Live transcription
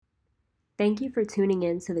Thank you for tuning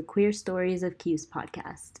in to the Queer Stories of Cuse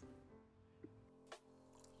podcast.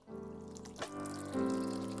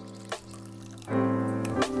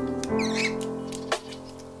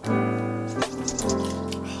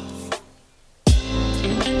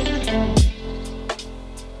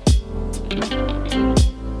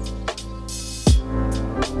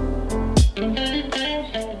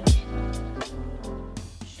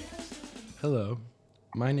 Hello,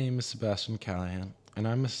 my name is Sebastian Callahan, and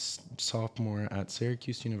I'm a sophomore at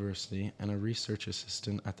Syracuse University and a research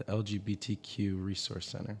assistant at the LGBTQ Resource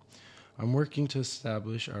Center. I'm working to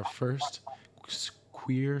establish our first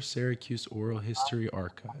queer Syracuse oral history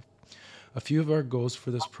archive. A few of our goals for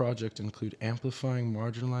this project include amplifying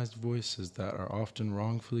marginalized voices that are often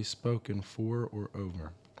wrongfully spoken for or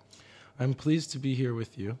over. I'm pleased to be here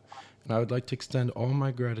with you, and I would like to extend all my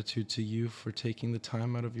gratitude to you for taking the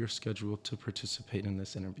time out of your schedule to participate in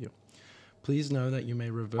this interview. Please know that you may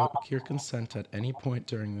revoke your consent at any point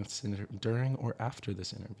during or after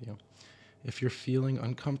this interview. If you're feeling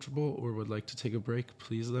uncomfortable or would like to take a break,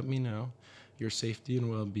 please let me know. Your safety and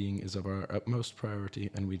well-being is of our utmost priority,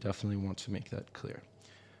 and we definitely want to make that clear.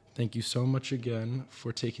 Thank you so much again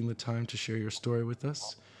for taking the time to share your story with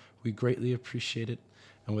us. We greatly appreciate it.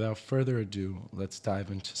 And without further ado, let's dive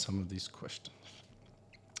into some of these questions.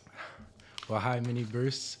 Well, hi, Minnie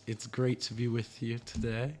Bruce. It's great to be with you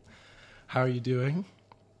today. How are you doing?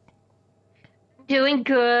 Doing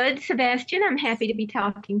good, Sebastian. I'm happy to be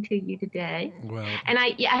talking to you today. Well, And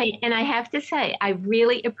I have to say, I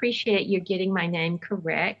really appreciate you getting my name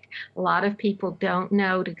correct. A lot of people don't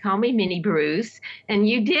know to call me Minnie Bruce, and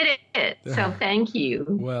you did it. So thank you.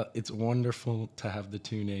 Well, it's wonderful to have the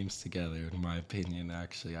two names together, in my opinion,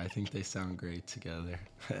 actually. I think they sound great together.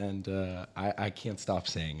 And I can't stop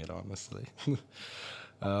saying it, honestly.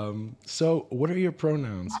 So what are your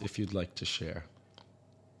pronouns, if you'd like to share?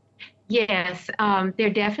 Yes,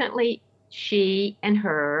 they're definitely she and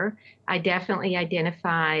her. I definitely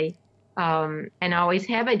identify and always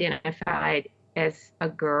have identified as a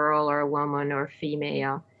girl or a woman or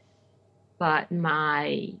female. But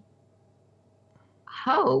my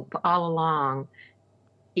hope all along,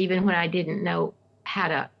 even when I didn't know how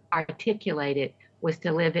to articulate it, was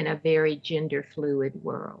to live in a very gender fluid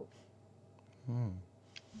world. Oh,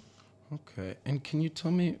 okay. And can you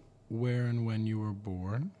tell me where and when you were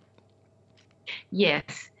born?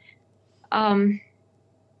 Yes. My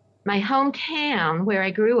hometown where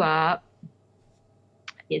I grew up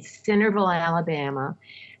is Centerville, Alabama.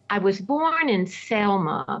 I was born in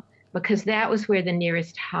Selma because that was where the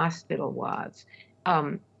nearest hospital was.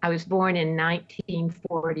 I was born in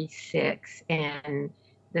 1946, and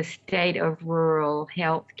the state of rural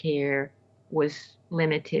health care was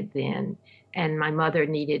limited then, and my mother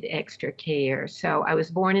needed extra care. So I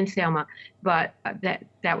was born in Selma, but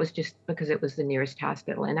that was just because it was the nearest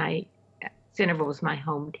hospital, and Centerville was my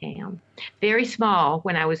hometown. Very small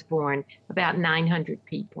when I was born, about 900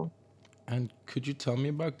 people. And could you tell me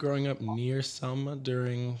about growing up near Selma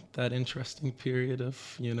during that interesting period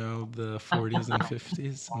of, the 40s and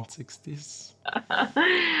 50s and 60s?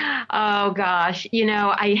 Oh gosh,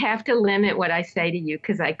 I have to limit what I say to you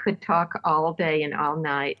because I could talk all day and all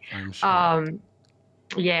night. I'm sure.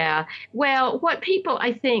 Yeah. Well, what people,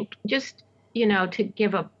 I think, just, to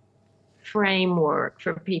give a framework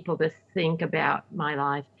for people to think about my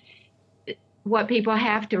life, what people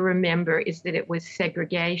have to remember is that it was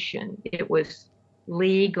segregation. It was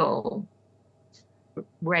legal,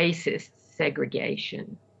 racist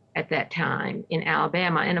segregation at that time in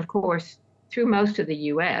Alabama. And of course, through most of the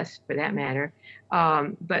US for that matter.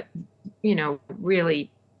 But,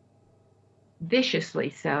 really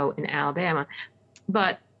viciously so in Alabama.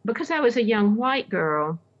 But because I was a young white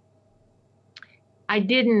girl, I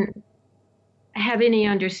didn't have any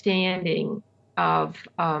understanding of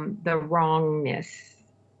the wrongness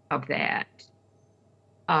of that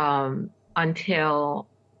until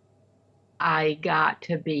I got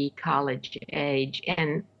to be college age.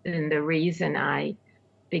 And the reason I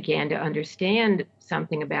began to understand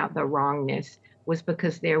something about the wrongness was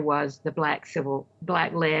because there was the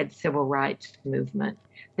black-led civil rights movement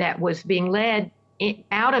that was being led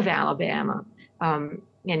out of Alabama. And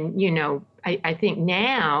I think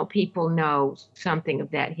now people know something of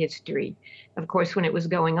that history. Of course, when it was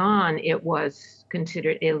going on, it was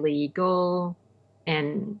considered illegal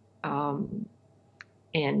and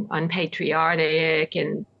unpatriotic,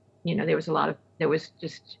 and there was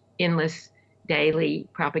just endless daily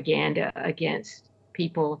propaganda against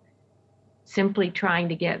people simply trying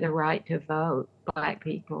to get the right to vote, Black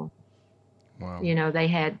people. Wow. They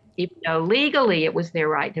had, even though legally it was their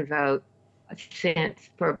right to vote, since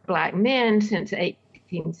for Black men since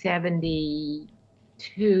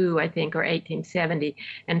 1872, I think, or 1870,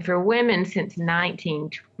 and for women since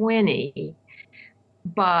 1920.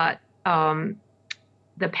 But the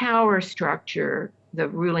power structure, the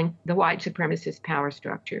white supremacist power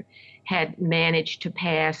structure, had managed to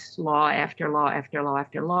pass law after law after law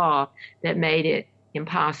after law that made it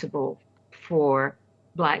impossible for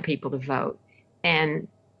Black people to vote. And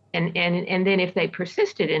then if they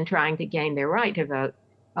persisted in trying to gain their right to vote,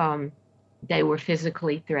 they were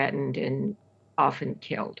physically threatened and often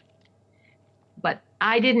killed. But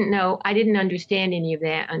I didn't understand any of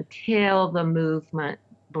that until the movement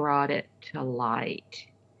brought it to light.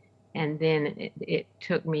 And then it's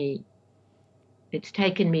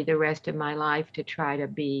taken me the rest of my life to try to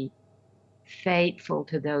be faithful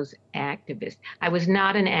to those activists. I was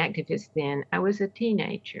not an activist then. I was a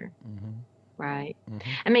teenager, right?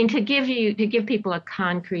 I mean, to give people a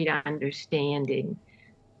concrete understanding,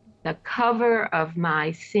 the cover of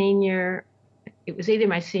my senior, it was either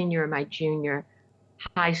my senior or my junior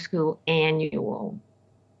high school annual,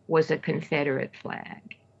 was a Confederate flag.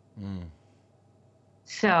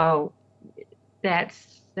 So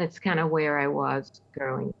that's kind of where I was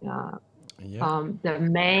growing up. Yeah. The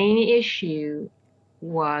main issue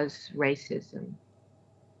was racism.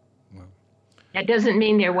 Wow. That doesn't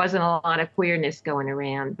mean there wasn't a lot of queerness going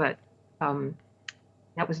around, but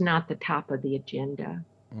that was not the top of the agenda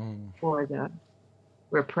for the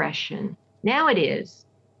repression. Now it is.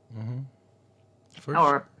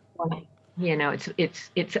 Or you know,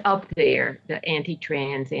 it's up there, the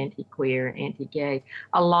anti-trans, anti-queer, anti-gay,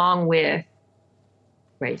 along with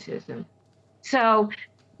racism. So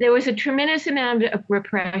there was a tremendous amount of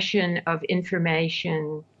repression of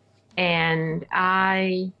information, and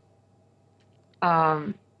I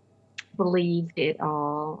believed it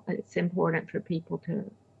all. It's important for people to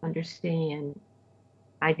understand.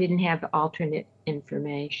 I didn't have alternate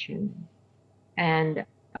information. And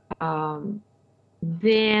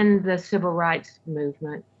then the civil rights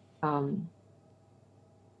movement,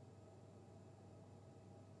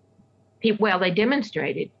 they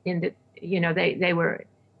demonstrated in the, you know, they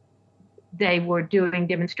were doing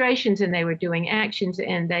demonstrations and they were doing actions,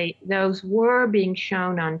 and those were being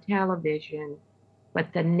shown on television,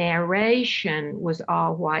 but the narration was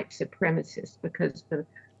all white supremacist because the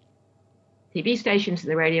TV stations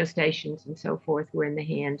and the radio stations and so forth were in the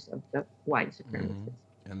hands of the white supremacists.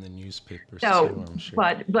 And the newspapers too, I'm sure.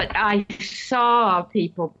 But I saw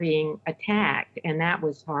people being attacked, and that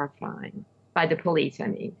was horrifying, by the police, I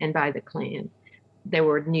mean, and by the Klan. There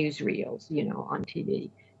were newsreels, you know, on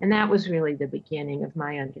TV. And that was really the beginning of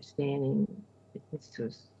my understanding that this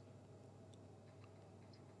was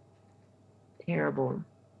terrible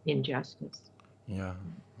injustice. Yeah,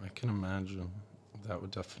 I can imagine that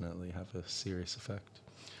would definitely have a serious effect.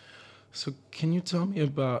 So can you tell me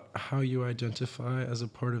about how you identify as a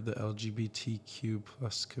part of the LGBTQ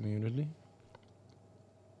plus community?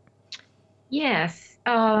 Yes.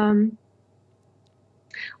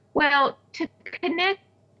 Well, to connect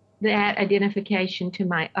that identification to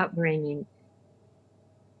my upbringing,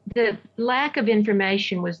 the lack of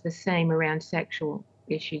information was the same around sexual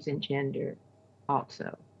issues and gender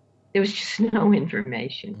also. There was just no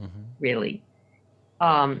information, really.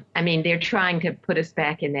 I mean, they're trying to put us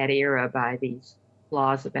back in that era by these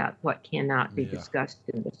laws about what cannot be discussed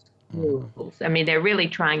in the schools. I mean, they're really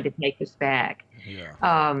trying to take us back.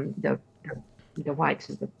 The whites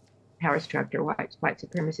of the power structure, white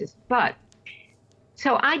supremacists. But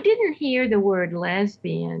so I didn't hear the word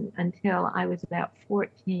lesbian until I was about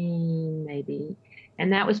 14, maybe.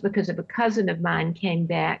 And that was because of a cousin of mine came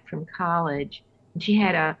back from college, and she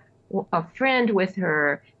had a friend with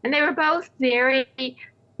her, and they were both very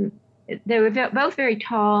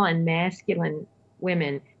tall and masculine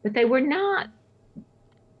women, but they were not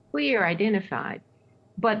queer identified,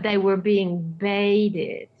 but they were being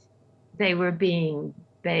baited. They were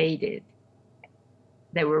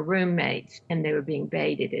roommates, and they were being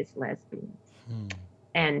baited as lesbians.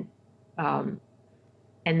 And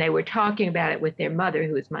they were talking about it with their mother,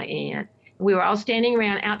 who was my aunt. We were all standing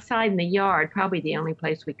around outside in the yard, probably the only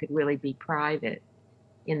place we could really be private,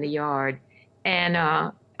 in the yard, and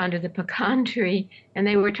under the pecan tree. And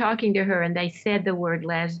they were talking to her, and they said the word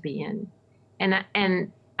lesbian. And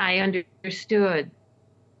I understood,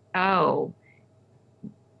 oh,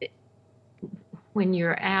 when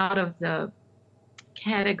you're out of the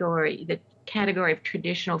category of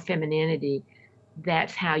traditional femininity,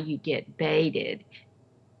 that's how you get baited.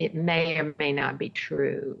 It may or may not be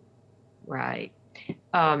true. Right.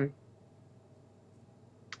 And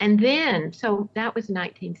then, so that was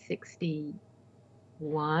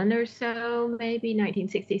 1961 or so, maybe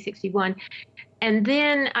 1960, 61. And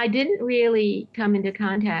then I didn't really come into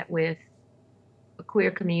contact with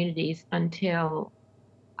queer communities until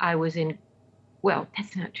I was in, well,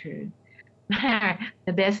 that's not true.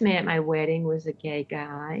 The best man at my wedding was a gay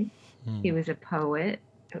guy. He Hmm. was a poet.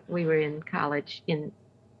 We were in college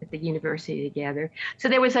at the university together. So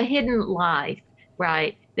there was a hidden life,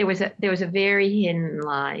 right? There was a very hidden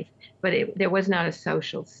life, but there was not a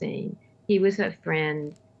social scene. He was a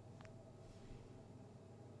friend,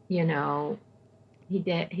 you know. He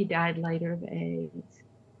died later of AIDS.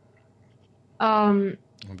 Um,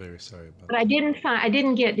 I'm very sorry about but that. I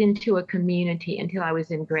didn't get into a community until I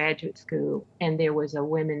was in graduate school, and there was a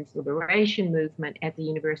women's liberation movement at the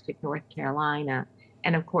University of North Carolina.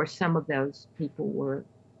 And of course, some of those people were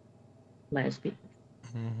lesbians,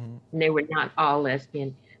 Hmm. and they were not all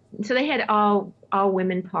lesbian. So they had all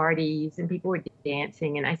women parties, and people were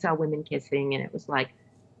dancing, and I saw women kissing, and it was like,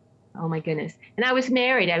 oh my goodness. And I was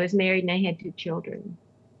married. I was married, and I had two children.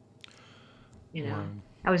 You know, Wow.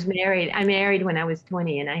 I was married. I married when I was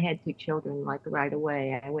 20, and I had two children like right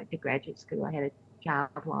away. I went to graduate school. I had a child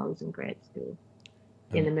while I was in grad school,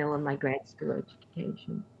 in And the middle of my grad school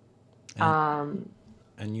education. and Um,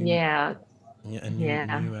 and you yeah, yeah, and you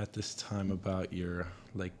yeah. knew at this time about your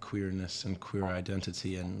like queerness and queer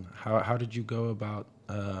identity, and how did you go about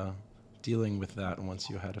dealing with that once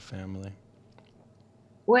you had a family?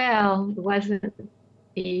 Well, it wasn't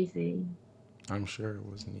easy. I'm sure it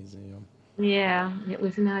wasn't easy. Yeah, it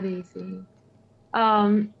was not easy.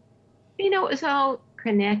 Um, it was all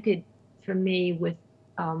connected for me with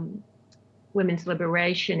um, women's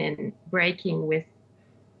liberation and breaking with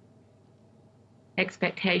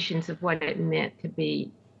expectations of what it meant to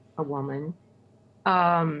be a woman.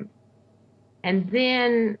 Um, and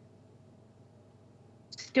then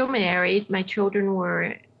still married. My children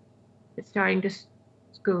were starting to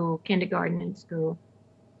school, kindergarten and school.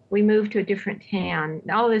 We moved to a different town.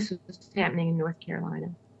 All this was happening in North Carolina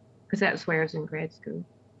because that was where I was in grad school.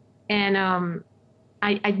 And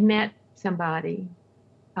I'd met somebody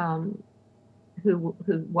um, who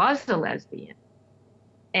was a lesbian,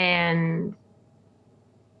 and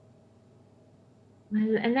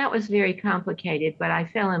and that was very complicated. But I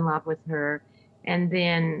fell in love with her, and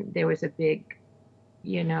then there was a big,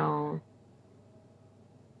 you know,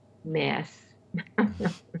 mess.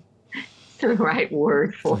 The right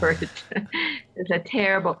word for it. It's a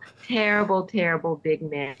terrible, terrible, terrible big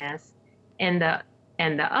mess. And the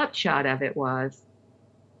upshot of it was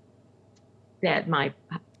that my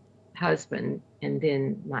husband and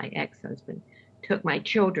then my ex-husband took my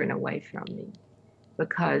children away from me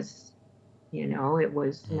because, it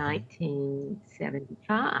was Hmm.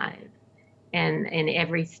 1975. And in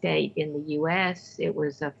every state in the US, it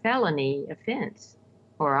was a felony offense,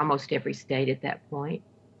 or almost every state at that point,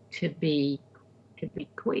 to be to be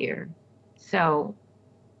queer. So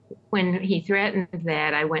when he threatened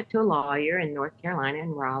that, I went to a lawyer in North Carolina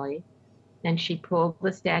in Raleigh, and she pulled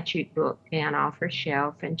the statute book down off her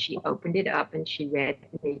shelf and she opened it up and she read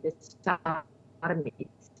me the sodomy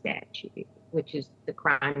statute, which is the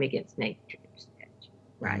crime against nature statute,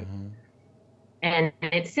 right? Hmm. And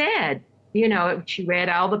it said, she read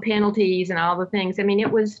all the penalties and all the things. I mean,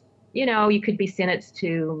 it was, you could be sentenced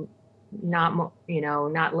to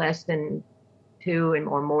not less than two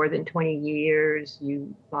or more than 20 years,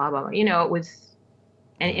 you blah, blah, blah. It was,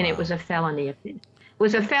 and it Wow. was a felony offense. It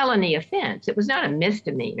was a felony offense. It was not a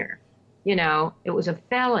misdemeanor. It was a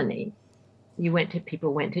felony.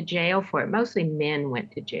 People went to jail for it. Mostly men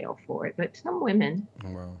went to jail for it, but some women.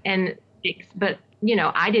 Wow. And, but,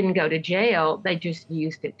 I didn't go to jail. They just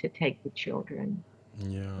used it to take the children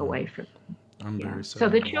Yeah. away from them. I'm Yeah. very So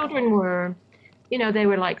sorry the about that. children were, they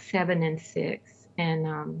were like 7 and 6.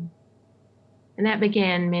 And that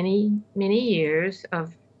began many, many years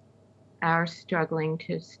of our struggling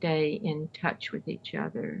to stay in touch with each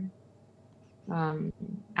other. Um,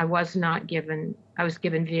 I was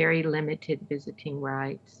given very limited visiting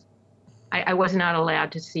rights. I was not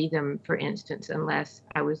allowed to see them, for instance, unless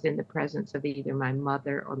I was in the presence of either my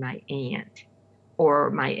mother or my aunt or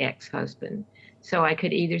my ex-husband. So I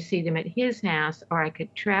could either see them at his house or I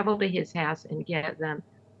could travel to his house and get them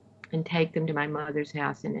and take them to my mother's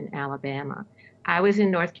house in Alabama. I was in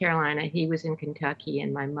North Carolina, he was in Kentucky,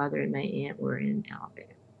 and my mother and my aunt were in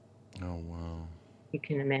Alabama. Oh wow. You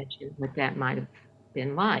can imagine what that might have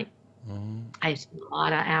been like. Hmm. I spent a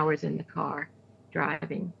lot of hours in the car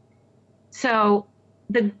driving. So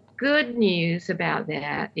the good news about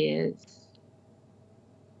that is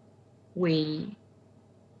we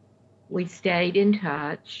we stayed in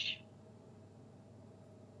touch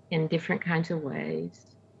in different kinds of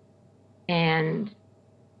ways and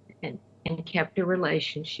and, and kept a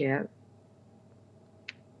relationship.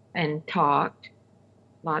 and talked,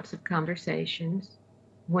 lots of conversations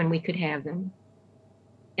when we could have them.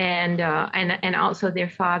 And also their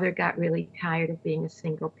father got really tired of being a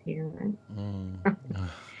single parent.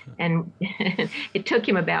 And it took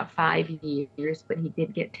him about 5 years, but he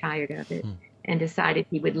did get tired of it and decided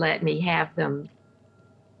he would let me have them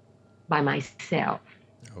by myself.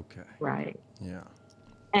 Okay. Right. Yeah.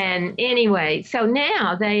 And anyway, so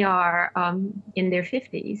now they are in their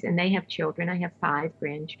 50s and they have children. I have 5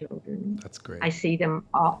 grandchildren. That's great. I see them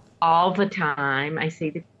all the time. I see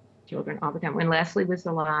the children all the time. When Leslie was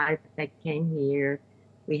alive, they came here.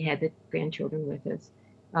 We had the grandchildren with us.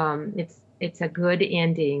 It's a good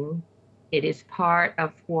ending. It is part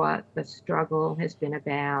of what the struggle has been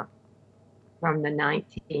about from the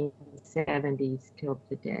 1970s till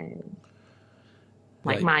today.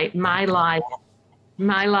 Like my life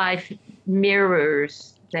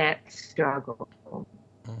mirrors that struggle,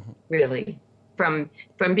 really, from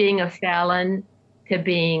being a felon to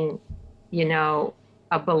being,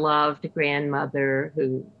 a beloved grandmother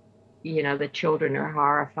who, the children are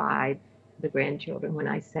horrified, the grandchildren, when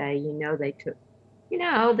I say, they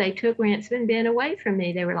took Ransom Ben away from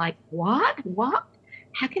me. They were like, what?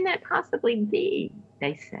 How can that possibly be?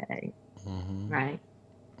 They say, right?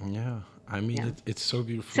 Yeah. I mean, Yeah. it's so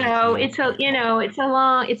beautiful. So it's a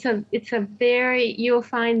very, you'll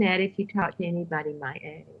find that if you talk to anybody my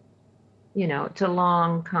age, it's a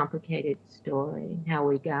long, complicated story, how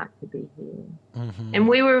we got to be here.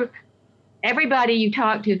 And everybody you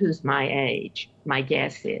talk to who's my age, my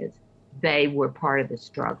guess is they were part of the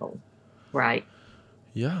struggle, right?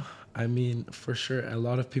 Yeah. I mean, for sure, a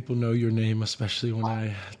lot of people know your name, especially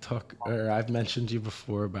when I've mentioned you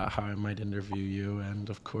before about how I might interview you. And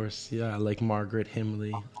of course, yeah, like Margaret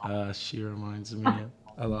Himley, she reminds me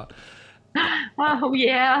a lot. Oh,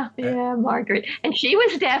 yeah, Margaret. And she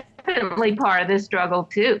was definitely part of the struggle,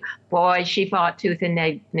 too. Boy, she fought tooth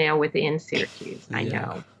and nail within Syracuse. I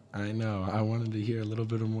know. I know. I wanted to hear a little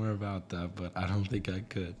bit more about that, but I don't think I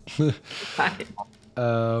could.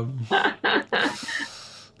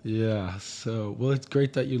 Yeah, so, well, it's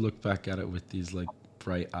great that you look back at it with these like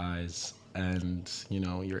bright eyes and,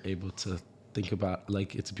 you're able to think about,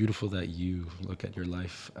 like, it's beautiful that you look at your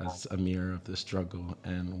life as a mirror of the struggle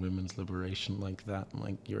and women's liberation like that. And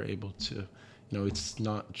like you're able to, it's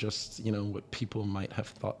not just, what people might have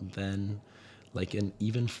thought then, like, and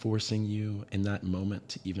even forcing you in that moment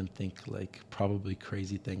to even think like probably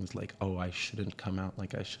crazy things like, oh, I shouldn't come out,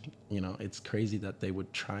 like I should, it's crazy that they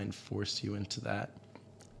would try and force you into that.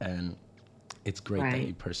 And it's great that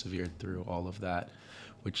you persevered through all of that,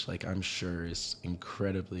 which, like, I'm sure is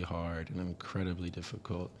incredibly hard and incredibly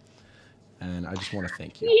difficult. And I just want to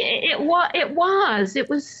thank you. Yeah, it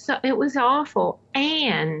was awful.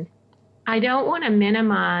 And I don't want to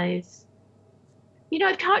minimize,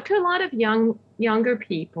 I've talked to a lot of younger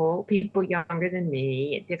people younger than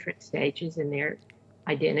me at different stages in their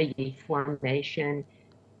identity formation.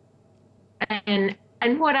 And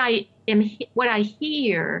what I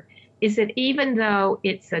hear is that even though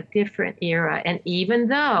it's a different era, and even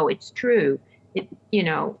though it's true,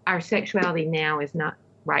 our sexuality now is not,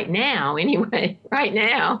 right now anyway, right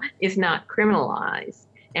now is not criminalized,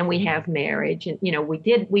 and we have marriage, and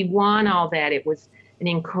we won all that. It was an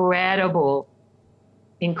incredible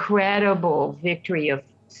victory of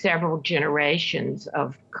several generations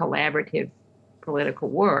of collaborative political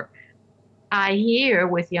work. I hear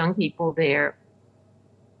with young people there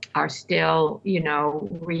are still,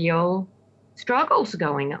 real struggles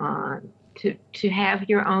going on to have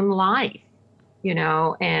your own life,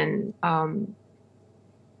 and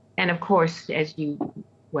of course, as you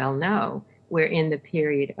well know, we're in the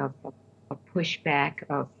period of a pushback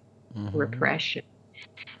of repression.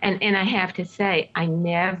 And I have to say, I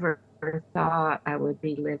never thought I would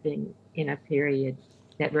be living in a period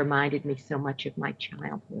that reminded me so much of my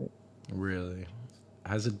childhood. Really?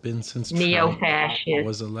 Has it been since Neo-fascist Trump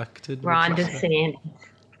was elected? Ron DeSantis,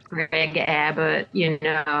 Greg Abbott,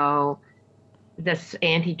 this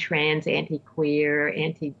anti-trans, anti-queer,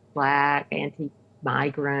 anti-black,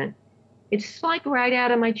 anti-migrant. It's like right out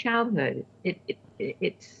of my childhood.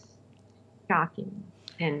 It's shocking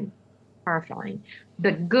and horrifying.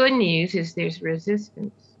 The good news is there's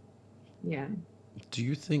resistance. Yeah. Do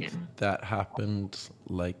you think that happened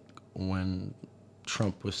like when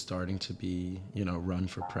Trump was starting to be, run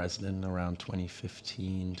for president around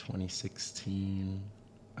 2015, 2016?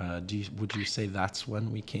 Would you say that's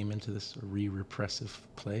when we came into this repressive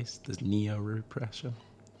place, this neo-repression?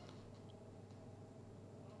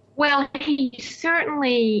 Well, he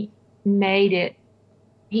certainly made it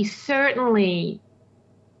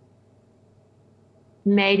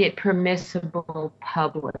permissible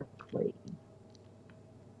publicly.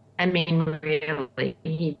 I mean, really,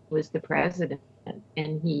 he was the president,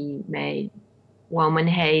 and he made woman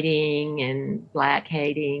hating and black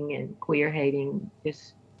hating and queer hating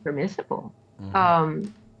just permissible.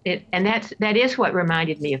 Um, that is what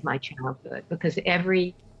reminded me of my childhood, because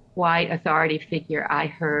every white authority figure I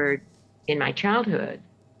heard in my childhood,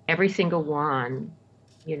 every single one,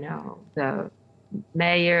 the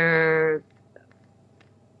mayor,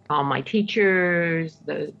 all my teachers,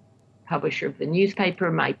 the publisher of the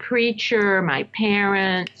newspaper, my preacher, my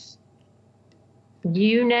parents,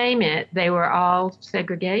 you name it, they were all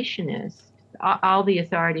segregationists, all the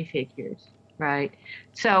authority figures, right?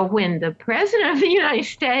 So when the president of the United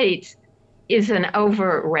States is an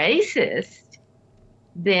overt racist,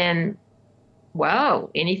 then,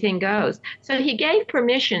 whoa, anything goes. So he gave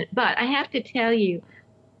permission, but I have to tell you,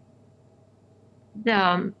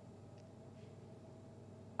 the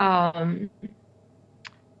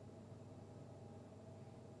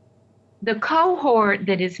the cohort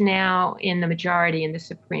that is now in the majority in the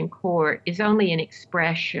Supreme Court is only an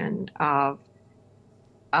expression of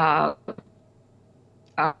uh,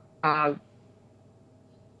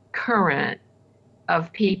 current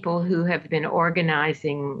of people who have been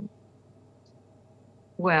organizing,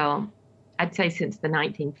 well, I'd say since the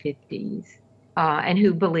 1950s, and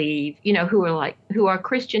who believe, who are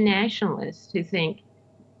Christian nationalists who think,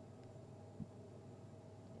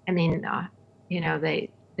 I mean,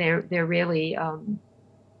 they're really,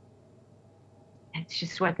 it's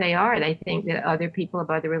just what they are. They think that other people of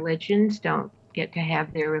other religions don't get to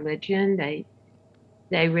have their religion.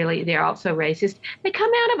 They're also racist. They come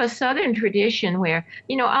out of a Southern tradition where,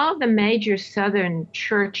 all of the major Southern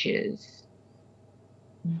churches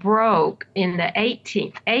broke in the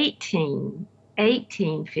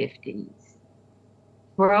 1850s,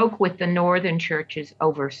 broke with the Northern churches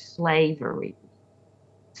over slavery.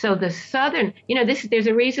 So the Southern, there's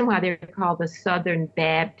a reason why they're called the Southern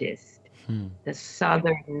Baptist, the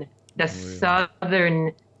Southern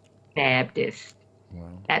Baptist. Wow.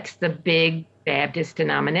 That's the big Baptist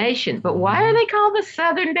denomination. But why are they called the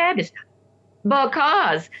Southern Baptist?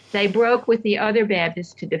 Because they broke with the other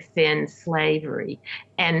Baptists to defend slavery.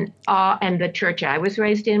 And the church I was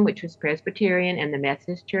raised in, which was Presbyterian, and the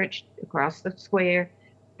Methodist church across the square,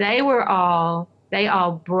 they all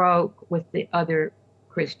broke with the other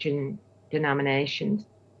Christian denominations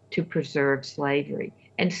to preserve slavery.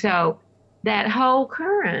 And so that whole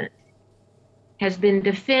current has been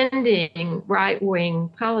defending right-wing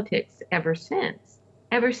politics ever since.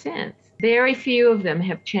 Very few of them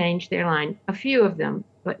have changed their line. A few of them,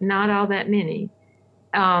 but not all that many.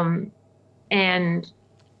 And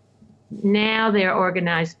now they're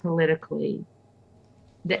organized politically.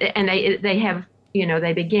 And they have,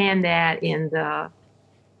 they began that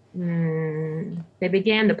they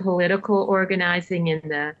began the political organizing in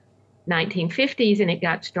the 1950s, and it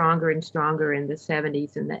got stronger and stronger in the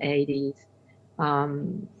 70s and the 80s.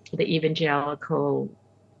 The evangelical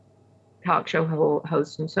talk show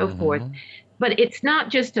hosts and so forth. But it's not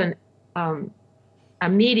just a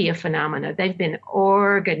media phenomena. They've been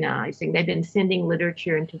organizing. They've been sending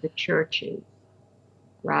literature into the churches,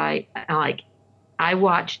 right? Like, I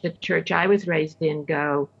watched the church I was raised in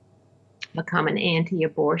become an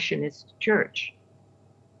anti-abortionist church.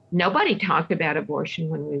 Nobody talked about abortion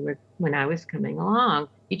when I was coming along.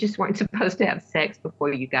 You just weren't supposed to have sex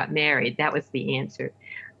before you got married. That was the answer.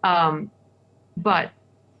 But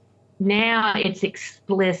now it's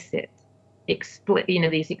explicit,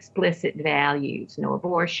 these explicit values: no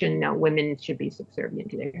abortion, no women should be subservient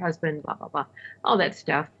to their husband, blah, blah, blah, all that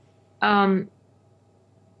stuff.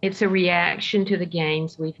 It's a reaction to the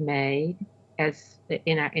gains we've made as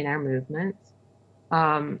in our movements.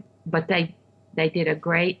 But they did a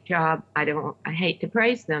great job. I hate to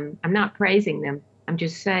praise them. I'm not praising them. I'm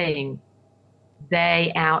just saying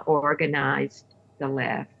they out-organized the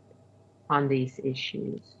left on these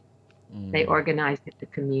issues. They organized at the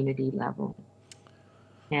community level.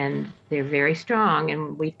 And they're very strong,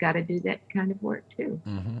 and we've got to do that kind of work too.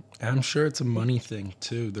 I'm sure it's a money thing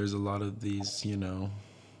too. There's a lot of these,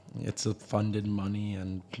 it's a funded money,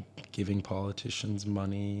 and giving politicians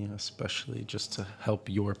money, especially just to help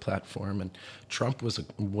your platform. And Trump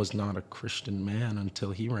was not a Christian man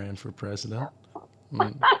until he ran for president.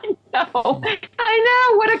 I know.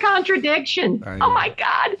 What a contradiction. Oh my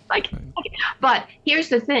God. But here's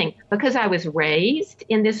the thing, because I was raised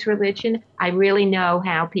in this religion, I really know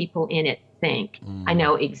how people in it think. I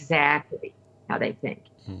know exactly how they think.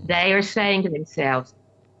 They are saying to themselves,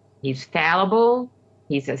 he's fallible,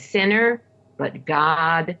 he's a sinner, but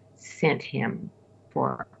God sent him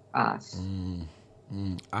for us.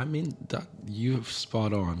 I mean, you're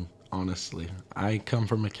spot on. honestly. I come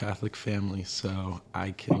from a Catholic family, so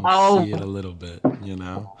I can Oh, see it a little bit, you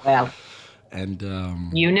know? well, And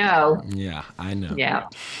you know, yeah, I know. yeah.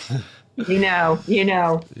 I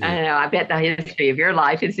Yeah. don't know. I bet the history of your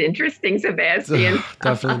life is interesting, Sebastian.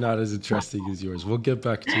 Definitely not as interesting as yours. We'll get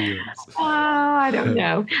back to yours. Oh, I don't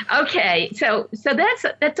know. Okay, so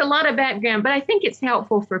that's a lot of background, but I think it's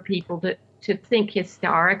helpful for people to think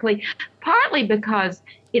historically, partly because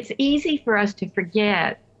it's easy for us to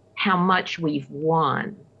forget how much we've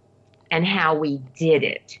won and how we did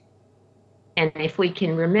it. And if we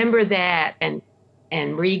can remember that and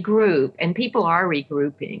regroup, and people are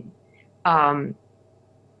regrouping, um,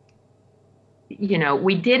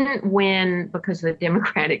 we didn't win because of the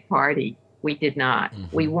Democratic Party. We did not.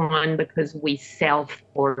 We Hmm. won because we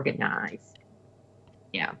self-organized.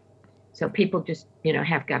 Yeah. So people just,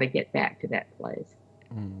 have got to get back to that place.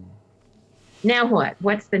 Mm. Now what?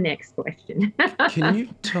 What's the next question? Can you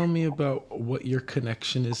tell me about what your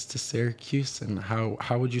connection is to Syracuse and how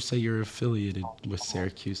would you say you're affiliated with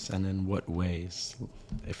Syracuse and in what ways?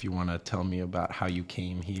 If you want to tell me about how you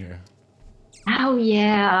came here. Oh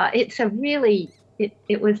yeah, it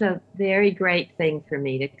was a very great thing for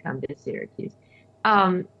me to come to Syracuse.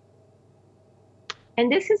 Um,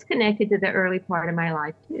 and this is connected to the early part of my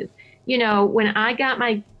life too. When I got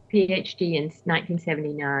my PhD in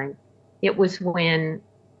 1979, it was when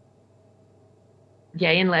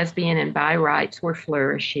gay and lesbian and bi rights were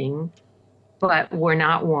flourishing, but were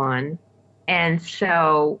not won. And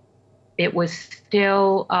so it was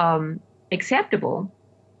still acceptable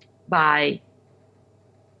by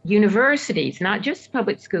universities, not just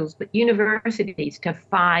public schools, but universities to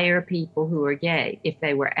fire people who are gay if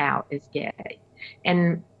they were out as gay.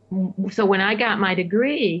 And so when I got my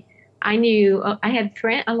degree, I knew I had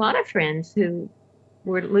a lot of friends who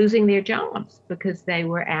were losing their jobs because they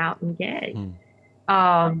were out and gay. Mm.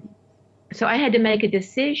 Um, so I had to make a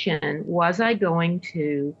decision. Was I going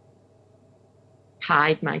to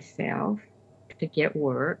hide myself to get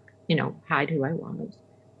work, hide who I was?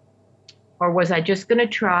 Or was I just going to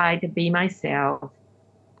try to be myself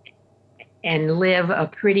and live a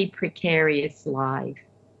pretty precarious life?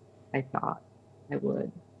 I thought I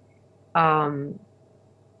would. Um,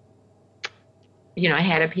 I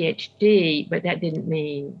had a PhD, but that didn't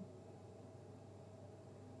mean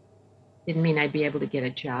I'd be able to get a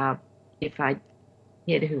job if I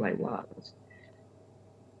hid who I was.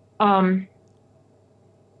 Um,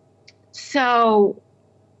 so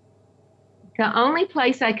the only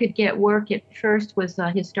place I could get work at first was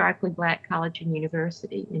a historically black college and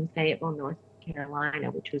university in Fayetteville, North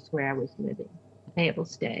Carolina, which was where I was living, Fayetteville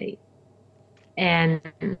State. And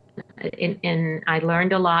I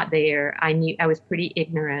learned a lot there. I was pretty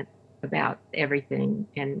ignorant about everything,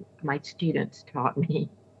 and my students taught me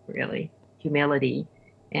really humility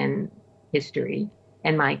and history,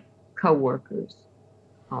 and my coworkers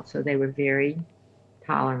also. They were very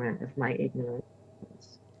tolerant of my ignorance,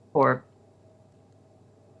 or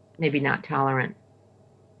maybe not tolerant.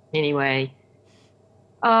 Anyway,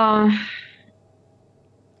 uh,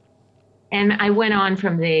 and I went on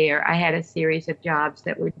from there. I had a series of jobs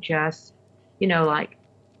that were just, like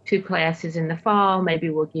 2 classes in the fall. Maybe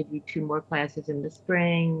we'll give you 2 more classes in the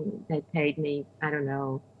spring. They paid me, I don't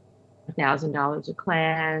know, $1,000 a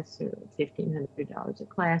class or $1,500 a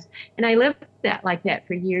class. And I lived like that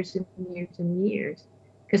for years and years and years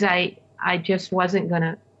because I just wasn't going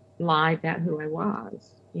to lie about who I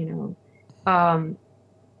was.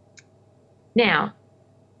 Now,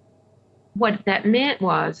 what that meant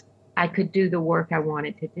was I could do the work I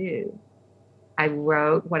wanted to do. I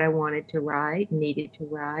wrote what I wanted to write, needed to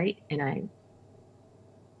write, and I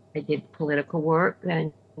did political work that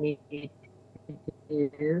I needed to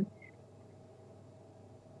do.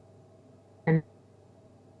 And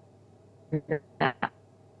the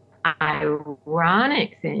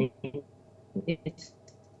ironic thing is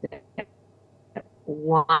that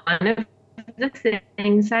one of the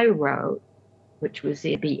things I wrote, which was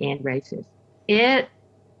the be and racist,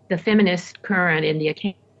 the feminist current in the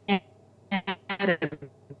academy,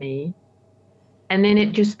 and then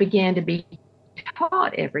it just began to be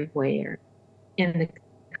taught everywhere in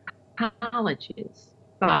the colleges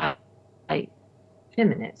by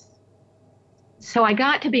feminists. So I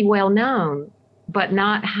got to be well known, but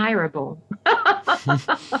not hireable.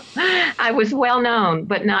 I was well known,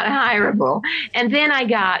 but not hireable. And then I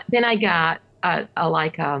got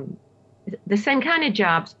the same kind of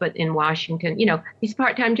jobs, but in Washington, these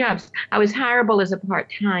part-time jobs. I was hireable as a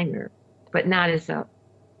part-timer, but not as a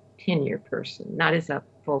tenure person, not as a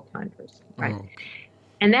full-time person, right? Oh.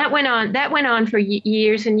 And that went on for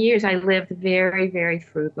years and years. I lived very, very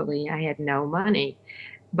frugally. I had no money.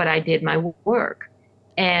 but I did my work,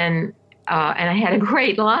 and I had a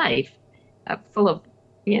great life, full of,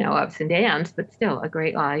 ups and downs, but still a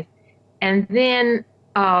great life. And then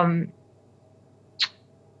I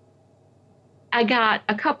got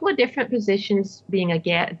a couple of different positions, being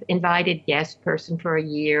a invited guest person for a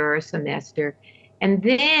year or a semester. And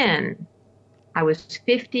then I was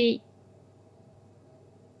 58.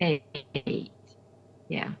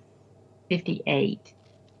 Yeah, 58.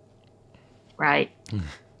 Right.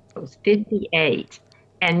 I was 58.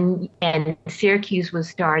 And Syracuse was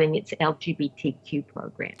starting its LGBTQ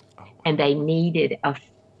program. Oh. And they needed a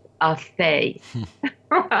face,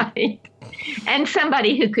 right? And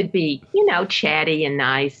somebody who could be, chatty and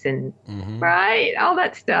nice and right, all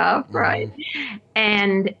that stuff, right?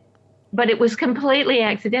 But it was completely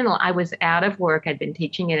accidental. I was out of work. I'd been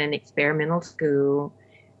teaching at an experimental school.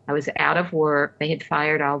 I was out of work. They had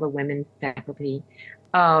fired all the women faculty.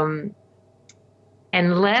 And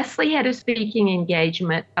Leslie had a speaking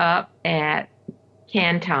engagement up at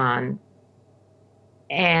Canton.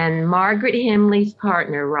 And Margaret Hemley's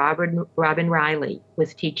partner, Robin Riley,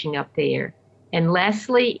 was teaching up there. And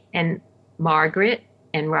Leslie and Margaret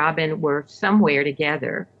and Robin were somewhere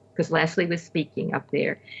together because Leslie was speaking up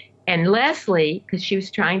there. And Leslie, because she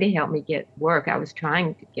was trying to help me get work, I was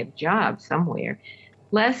trying to get a job somewhere.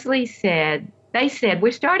 Leslie said,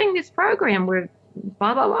 we're starting this program. We're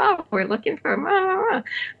blah, blah, blah. We're looking for blah, blah, blah.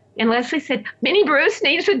 And Leslie said, Minnie Bruce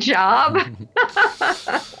needs a job.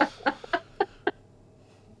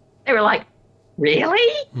 They were like,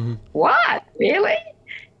 really? What? Really?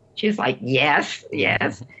 She's like, yes.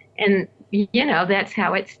 And, that's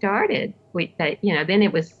how it started. Then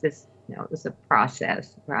it was this, it was a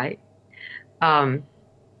process, right? A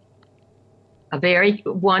very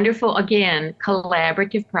wonderful, again,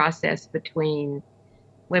 collaborative process between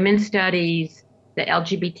women's studies, the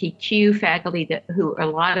LGBTQ faculty, a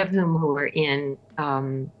lot of whom who were in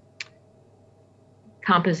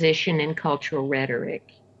composition and cultural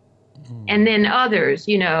rhetoric. And then others,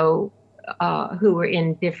 who were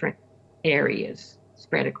in different areas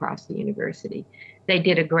spread across the university. They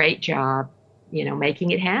did a great job, making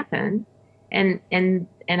it happen. And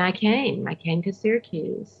I came to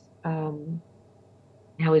Syracuse.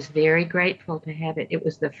 I was very grateful to have it. It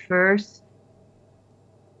was the first,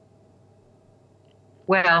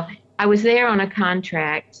 I was there on a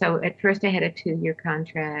contract. So at first I had a 2-year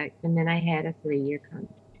contract, and then I had a 3-year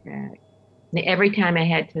contract. And every time I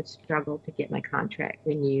had to struggle to get my contract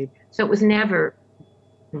renewed. So it was never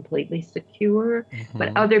completely secure,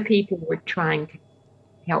 but other people were trying to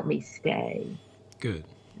help me stay. Good.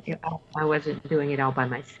 I wasn't doing it all by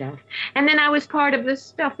myself. And then I was part of the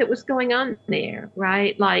stuff that was going on there,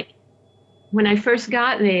 right? Like when I first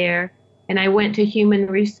got there and I went to Human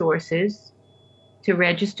Resources to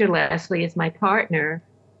register Leslie as my partner,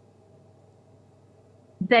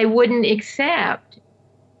 they wouldn't accept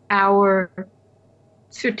our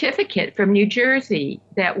certificate from New Jersey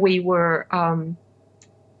that we were,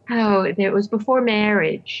 it was before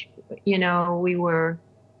marriage. We were,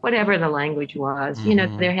 whatever the language was,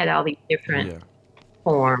 they had all these different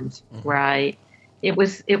forms, right? It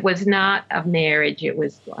was not a marriage. It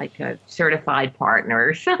was like a certified partner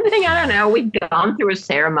or something. I don't know. We'd gone through a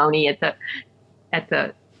ceremony at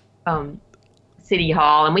the City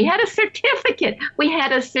Hall, and we had a certificate. We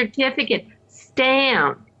had a certificate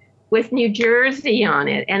stamped with New Jersey on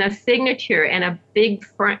it, and a signature, and a big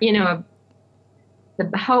front, the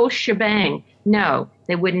whole shebang. No,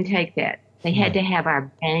 they wouldn't take that. They had to have our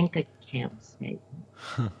bank account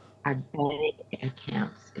statement. Our bank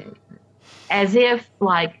account statement. As if,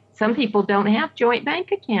 like, some people don't have joint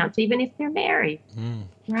bank accounts, even if they're married.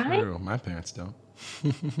 Right? True. My parents don't.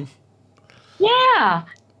 Yeah.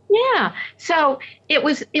 So it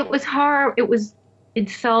was hard. It was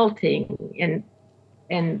insulting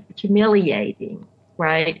and humiliating,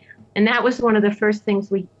 right? And that was one of the first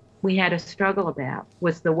things we had a struggle about,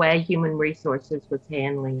 was the way Human Resources was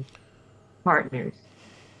handling partners.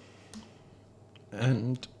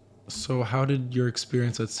 And so how did your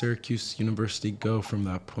experience at Syracuse University go from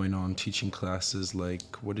that point on, teaching classes?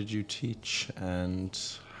 Like, what did you teach, and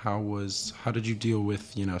how did you deal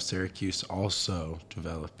with, Syracuse also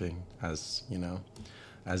developing as,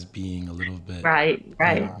 as being a little bit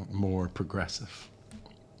more progressive?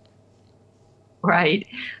 Right.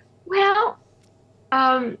 Well,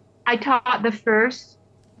 I taught the first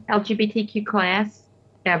LGBTQ class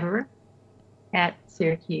ever at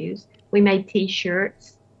Syracuse. We made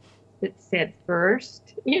T-shirts that said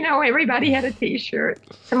first. Everybody had a T-shirt.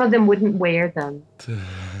 Some of them wouldn't wear them.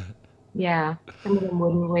 Yeah, some of them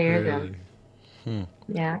wouldn't wear them.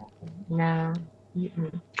 Yeah, no.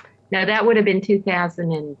 No, that would have been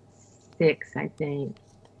 2006, I think.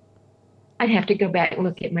 I'd have to go back and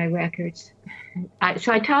look at my records.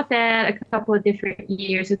 So I taught that a couple of different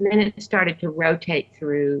years, and then it started to rotate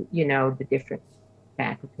through, the different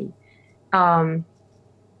faculty. I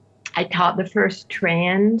taught the first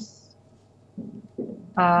trans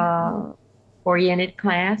oriented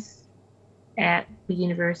class at the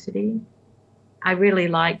university. I really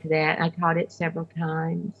liked that. I taught it several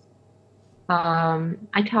times.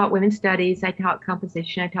 I taught women's studies. I taught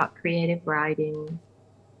composition. I taught creative writing.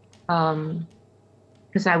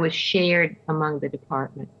 Because I was shared among the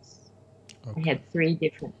departments. Okay. I had 3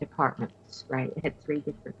 different departments, right? I had 3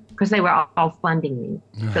 different, because they were all funding me.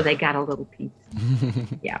 So they got a little piece.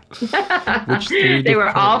 Yeah. They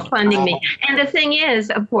were all funding me. And the thing is,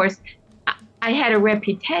 of course, I had a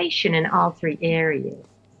reputation in all 3 areas,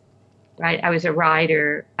 right? I was a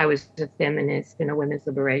writer, I was a feminist and a women's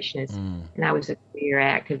liberationist, and I was a queer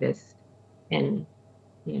activist. And,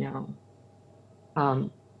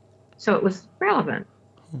 so it was relevant.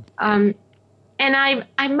 And I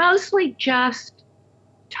mostly just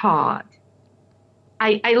taught.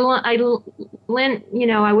 I would lend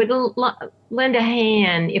a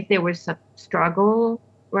hand if there was a struggle,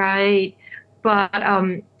 right? But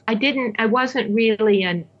I wasn't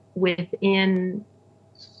really within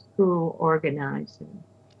school organizer.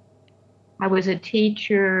 I was a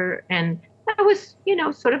teacher, and I was,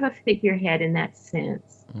 sort of a figurehead in that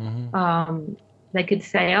sense. Mm-hmm. They could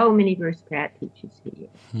say, "Oh, Minnie Bruce Pratt teaches here,"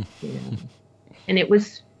 and it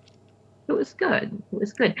was good. It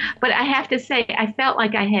was good. But I have to say, I felt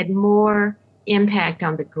like I had more impact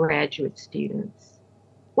on the graduate students.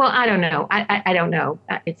 Well, I don't know. I don't know.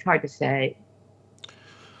 It's hard to say.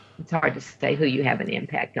 It's hard to say who you have an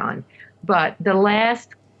impact on. But the last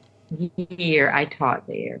year I taught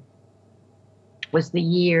there was the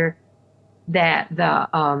year that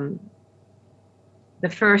the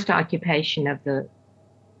first occupation of the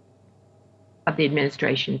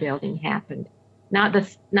administration building happened. Not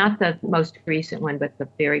the most recent one, but the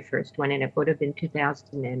very first one, and it would have been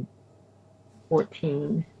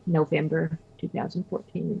 2014, November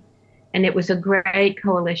 2014. And it was a great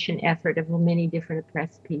coalition effort of many different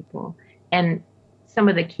oppressed people. And some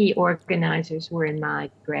of the key organizers were in my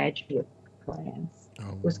graduate class.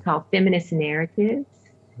 It was called Feminist Narratives.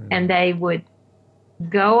 And they would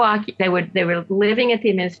they were living at the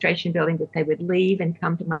administration building, but they would leave and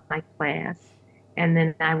come to my class. And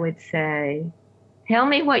then I would say, "Tell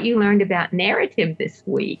me what you learned about narrative this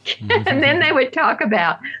week." Mm-hmm. And then they would talk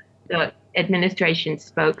about the administration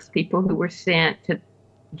spokespeople who were sent to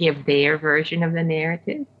give their version of the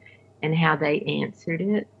narrative and how they answered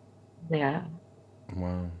it. Yeah.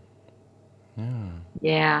 Wow. Yeah.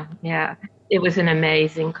 Yeah. Yeah. It was an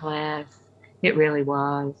amazing class. It really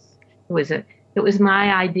was. It was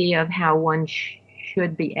my idea of how one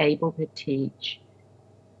should be able to teach.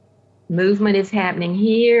 Movement is happening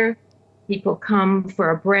here. People come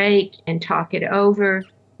for a break and talk it over,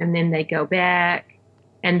 and then they go back.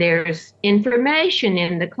 And there's information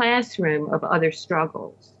in the classroom of other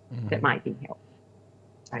struggles that might be helpful.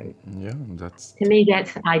 Right? Yeah, to me,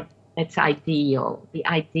 that's ideal. The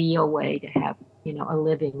ideal way to have a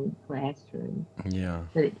living classroom. Yeah.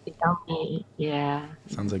 But yeah.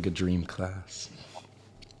 Sounds like a dream class.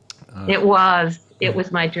 It was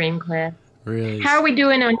my dream class. Really? How are we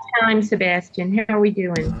doing on time, Sebastian? How are we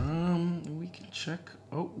doing? We can check.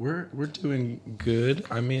 Oh, we're doing good.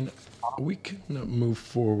 I mean, we can move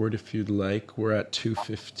forward if you'd like. We're at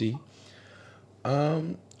 2:50.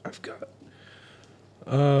 I've got.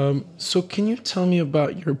 So can you tell me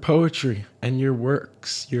about your poetry and your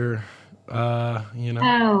works? Your, all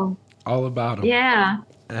about them. Yeah.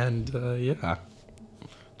 And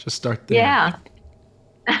just start there. Yeah.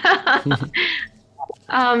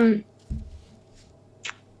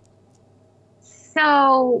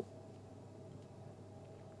 So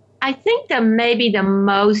I think maybe the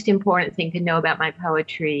most important thing to know about my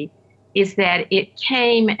poetry is that it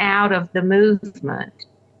came out of the movement,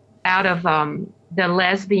 out of the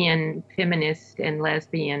lesbian feminist and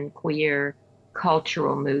lesbian queer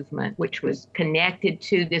cultural movement, which was connected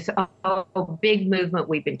to this big movement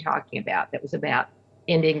we've been talking about that was about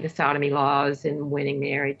ending the sodomy laws and winning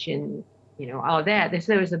marriage and all of that.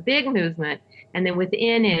 There was a big movement, and then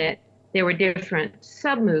within it there were different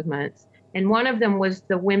sub-movements, and one of them was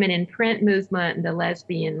the women in print movement and the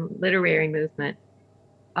lesbian literary movement,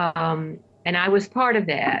 and I was part of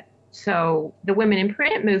that. So the women in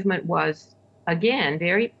print movement was, again,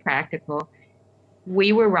 very practical.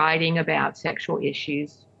 We were writing about sexual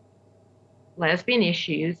issues, lesbian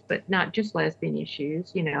issues, but not just lesbian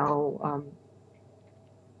issues,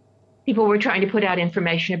 people were trying to put out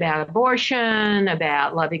information about abortion,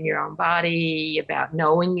 about loving your own body, about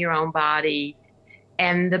knowing your own body.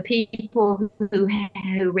 And the people who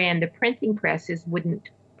ran the printing presses wouldn't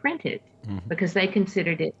print it because they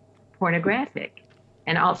considered it pornographic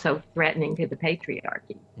and also threatening to the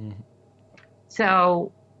patriarchy.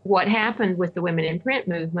 So what happened with the women in print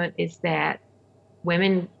movement is that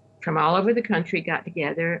women from all over the country got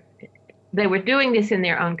together. They were doing this in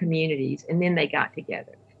their own communities, and then they got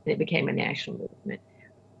together, and it became a national movement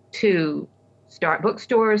to start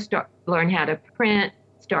bookstores, learn how to print,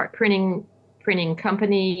 start printing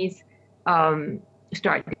companies,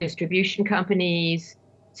 start distribution companies,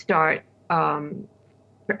 start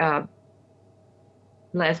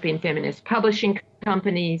lesbian feminist publishing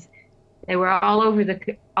companies. They were all over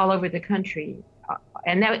the country,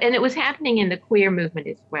 and it was happening in the queer movement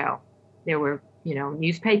as well. There were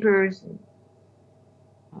newspapers.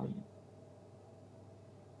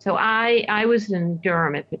 So I was in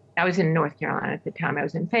Durham I was in North Carolina at the time. I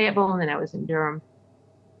was in Fayetteville, and then I was in Durham.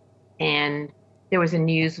 And there was a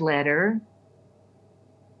newsletter,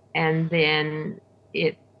 and then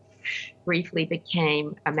it briefly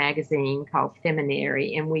became a magazine called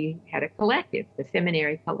Feminary, and we had a collective, the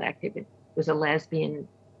Feminary Collective. It was a lesbian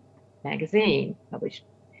magazine published.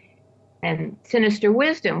 And Sinister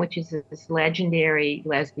Wisdom, which is this legendary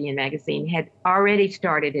lesbian magazine, had already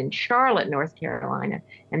started in Charlotte, North Carolina,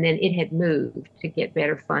 and then it had moved to get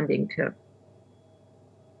better funding to,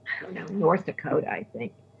 I don't know, North Dakota, I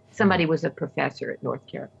think. Somebody was a professor at North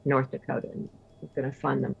Dakota and was going to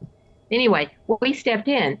fund them. Anyway, we stepped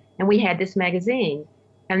in, and we had this magazine,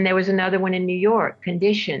 and there was another one in New York,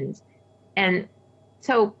 Conditions. And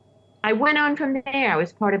so I went on from there. I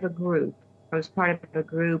was part of a group.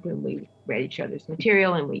 And we read each other's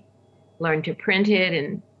material, and we learned to print it.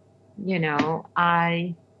 And,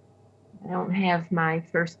 I don't have my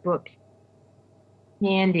first book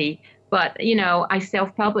handy, but, I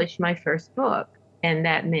self-published my first book, and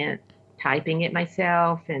that meant typing it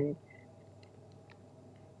myself and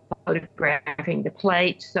photographing the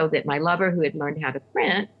plates so that my lover, who had learned how to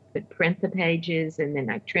print, could print the pages, and then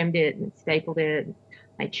I trimmed it and stapled it.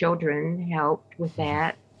 My children helped with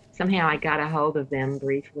that. Somehow I got a hold of them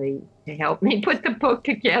briefly to help me put the book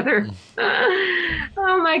together.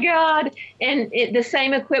 Oh my God. And the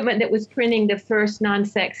same equipment that was printing the first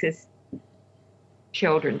non-sexist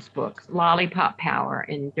children's books, Lollipop Power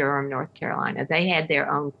in Durham, North Carolina. They had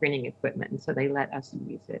their own printing equipment, and so they let us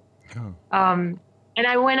use it. Oh. And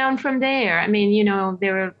I went on from there. I mean,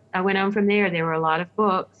 I went on from there. There were a lot of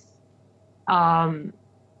books.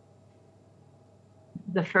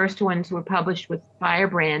 The first ones were published with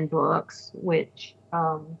Firebrand Books, which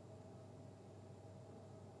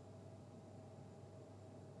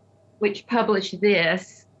published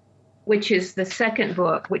this, which is the second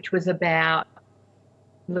book, which was about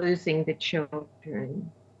losing the children,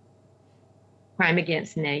 Crime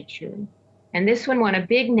Against Nature. And this one won a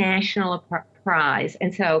big national prize.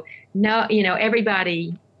 And so,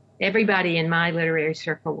 everybody in my literary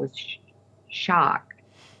circle was shocked.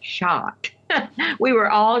 We were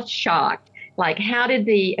all shocked. Like, how did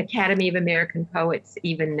the Academy of American Poets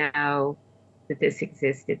even know that this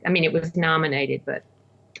existed? I mean, it was nominated, but,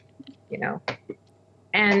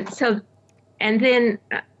 and then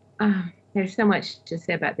there's so much to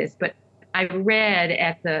say about this, but I read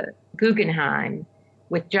at the Guggenheim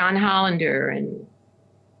with John Hollander and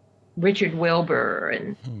Richard Wilbur,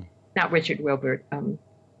 and not Richard Wilbur,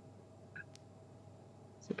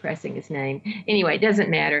 suppressing his name. Anyway, it doesn't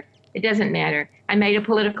matter. I made a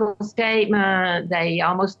political statement. They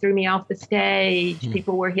almost threw me off the stage.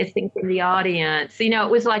 People were hissing from the audience. It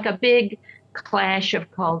was like a big clash of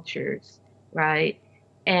cultures, right?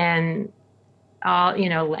 And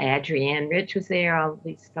Adrienne Rich was there, all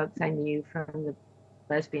these folks I knew from the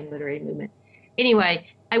lesbian literary movement. Anyway,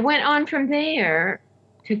 I went on from there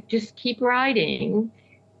to just keep writing,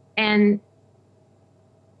 and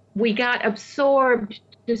we got absorbed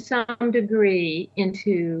to some degree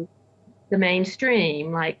into the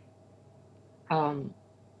mainstream. Like,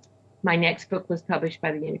 my next book was published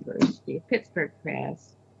by the University of Pittsburgh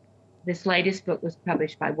Press. This latest book was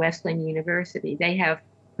published by Wesleyan University. They have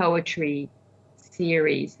poetry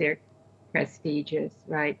series. They're prestigious,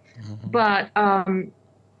 right? But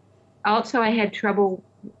also I had trouble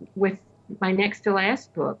with my next to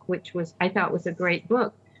last book, which I thought was a great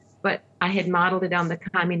book, but I had modeled it on the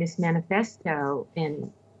Communist Manifesto, and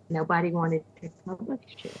nobody wanted to publish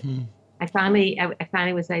it. I finally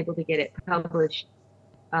was able to get it published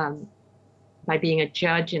by being a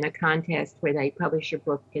judge in a contest where they publish your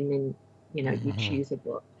book, and then you choose a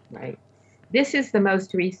book, right? This is the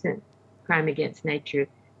most recent Crime Against Nature.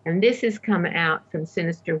 And this has come out from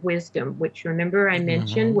Sinister Wisdom, which remember I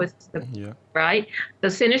mentioned was the Yeah. right. The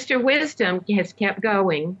Sinister Wisdom has kept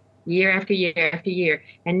going year after year after year,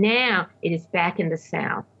 and now it is back in the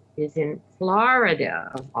South. It is in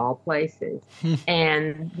Florida of all places,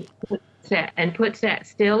 and puts that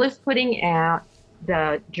still is putting out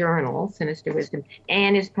the journal Sinister Wisdom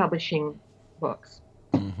and is publishing books.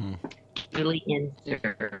 Mm-hmm. Julie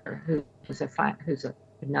Inzer, who's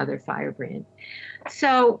another firebrand.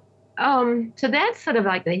 So so that's sort of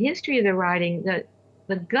like the history of the writing.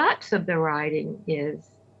 The guts of the writing is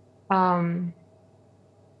um,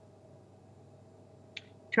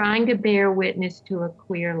 trying to bear witness to a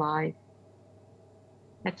queer life.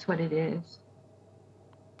 That's what it is.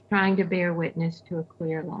 Trying to bear witness to a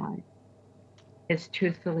queer life as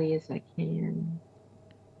truthfully as I can.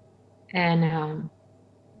 And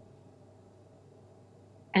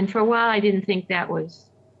for a while I didn't think that was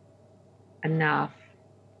enough.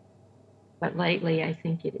 But lately I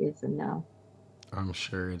think it is enough. I'm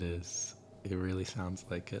sure it is. It really sounds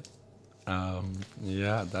like it.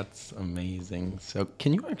 Yeah, that's amazing. So,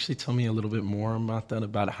 can you actually tell me a little bit more about that,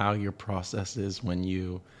 about how your process is when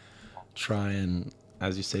you try and,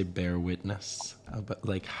 as you say, bear witness? But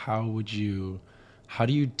like, how do you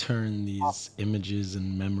turn these images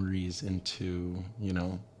and memories into,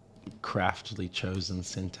 craftily chosen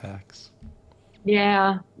syntax?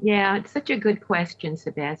 Yeah, yeah, it's such a good question,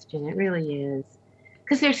 Sebastian. It really is.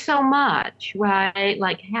 Because there's so much, right?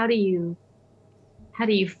 Like how do you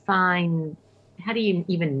find how do you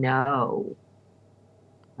even know,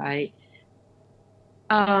 right?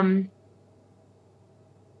 Um,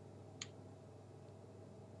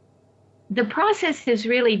 the process is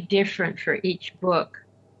really different for each book,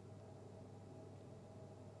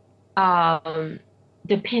 um,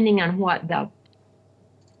 depending on what the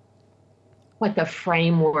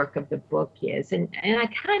framework of the book is. And I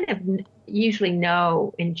kind of usually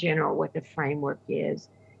know in general what the framework is.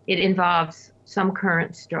 It involves some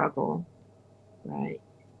current struggle, right?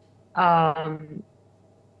 Um,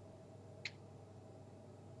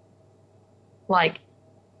 like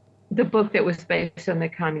the book that was based on the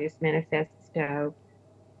Communist Manifesto,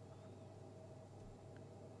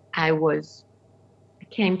 I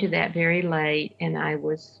came to that very late, and I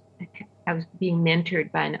was being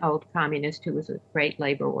mentored by an old communist who was a great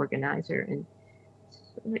labor organizer, and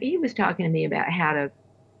he was talking to me about how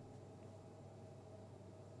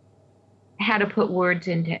to put words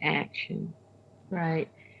into action, right?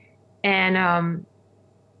 And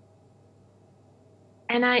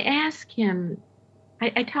I asked him,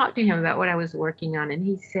 I talked to him about what I was working on, and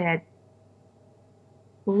he said,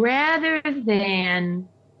 rather than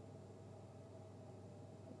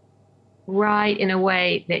write in a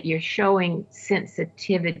way that you're showing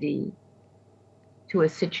sensitivity to a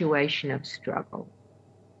situation of struggle,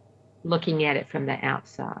 looking at it from the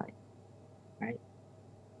outside, right?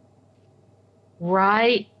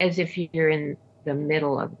 Write as if you're in the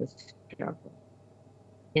middle of the struggle,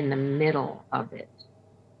 in the middle of it,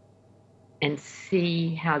 and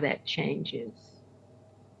see how that changes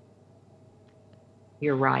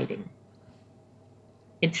your writing.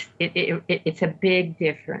 It's a big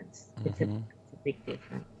difference. It's a big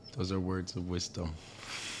difference. Those are words of wisdom.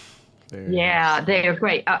 Very Yeah, nice. they are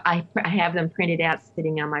great. I have them printed out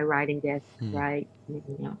sitting on my writing desk, right?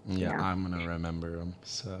 Yeah, I'm gonna remember them.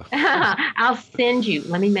 So I'll send you.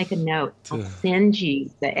 Let me make a note. I'll send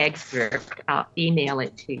you the excerpt. I'll email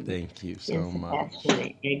it to you. Thank you so Send much.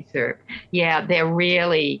 Sebastian the excerpt. Yeah, they're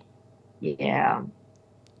really, yeah.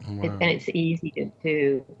 Wow. And it's easy to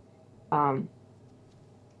do.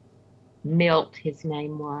 Milt, his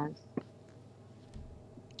name was.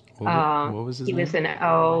 What was his name? He's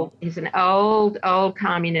an old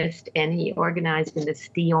communist, and he organized in the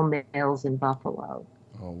steel mills in Buffalo.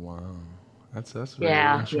 Oh wow, that's really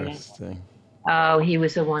interesting. Yeah. Oh, he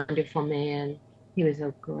was a wonderful man. He was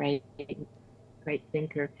a great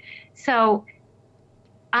thinker. So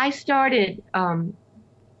I started.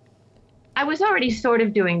 I was already sort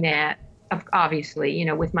of doing that, obviously,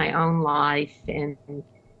 with my own life and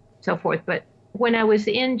so forth. But when I was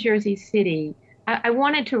in Jersey City, I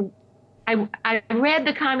wanted to. I read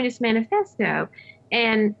the Communist Manifesto,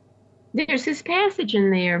 and there's this passage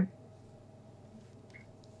in there.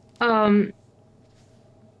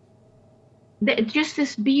 Just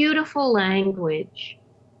this beautiful language.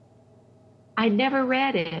 I'd never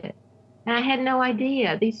read it, and I had no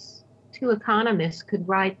idea these two economists could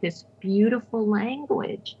write this beautiful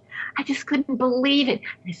language. I just couldn't believe it.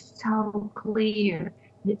 It's so clear,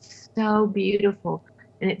 and it's so beautiful,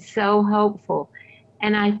 and it's so hopeful.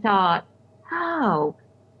 And I thought, oh,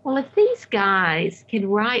 well, if these guys can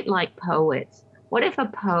write like poets, what if a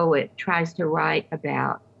poet tries to write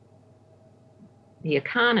about the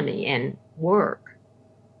economy and work?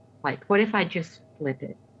 Like, what if I just flip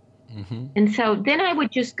it? Mm-hmm. And so then I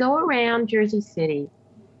would just go around Jersey City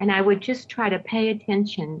and I would just try to pay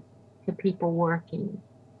attention to people working.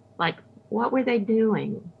 Like, what were they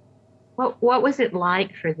doing? What was it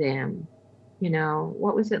like for them?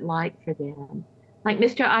 What was it like for them? Like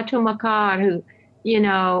Mr. Atumakar, who,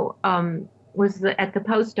 was at the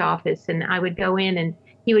post office, and I would go in and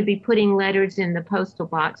he would be putting letters in the postal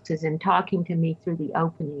boxes and talking to me through the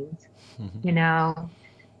openings, Mm-hmm.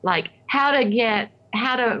 like how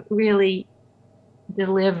to really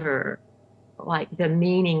deliver like the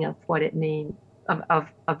meaning of what it means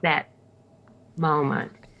of that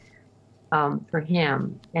moment for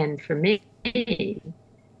him and for me.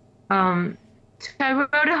 So I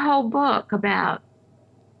wrote a whole book about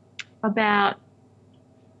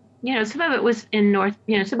some of it was in north,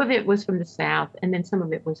 some of it was from the south, and then some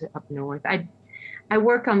of it was up north. I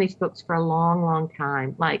worked on these books for a long, long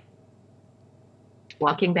time. Like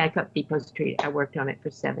Walking Back Up Depot Street, I worked on it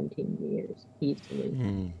for 17 years easily.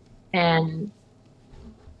 Mm. And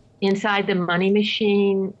Inside the Money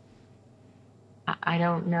Machine, I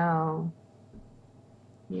don't know,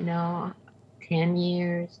 10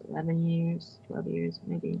 years, 11 years, 12 years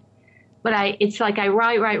maybe. But it's like I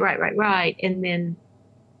write, and then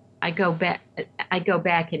I go back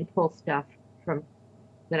and pull stuff from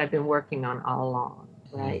that I've been working on all along,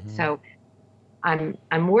 right? Mm-hmm. So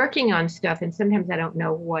I'm working on stuff, and sometimes I don't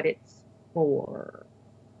know what it's for,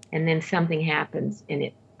 and then something happens and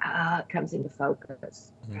it comes into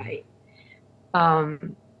focus, Mm-hmm. right?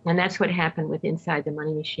 And that's what happened with Inside the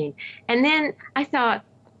Money Machine. And then I thought,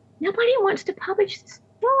 nobody wants to publish this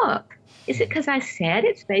book. Is it because I said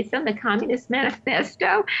it's based on the Communist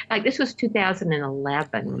Manifesto? Like this was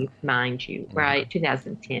 2011, mind you, right?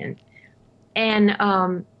 2010. And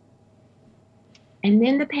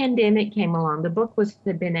then the pandemic came along. The book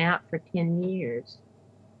had been out for 10 years.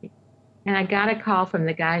 And I got a call from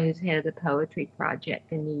the guy who's head of the Poetry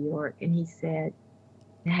Project in New York. And he said,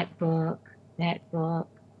 that book.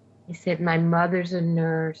 He said, my mother's a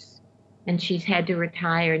nurse and she's had to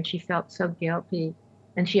retire and she felt so guilty.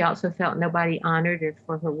 And she also felt nobody honored her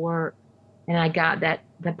for her work. And I got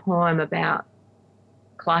the poem about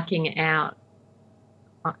clocking out,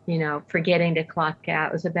 forgetting to clock out.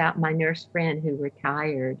 It was about my nurse friend who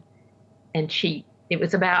retired. And it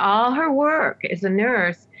was about all her work as a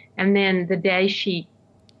nurse. And then the day she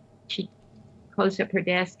closed up her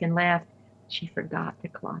desk and left, she forgot to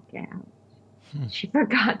clock out. She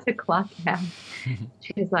forgot to clock out.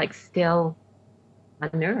 She was like still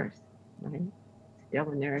a nurse, right? Still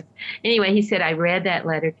a nurse. Anyway, he said, I read that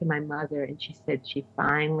letter to my mother and she said she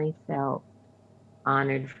finally felt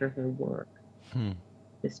honored for her work.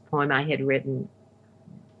 This poem I had written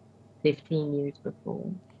 15 years before,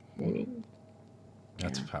 maybe.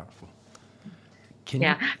 That's powerful.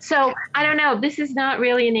 So I don't know. This is not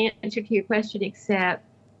really an answer to your question, except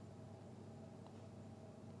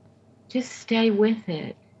just stay with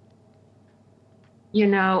it,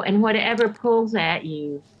 and whatever pulls at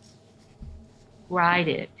you, write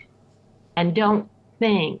it. And don't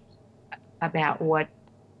think about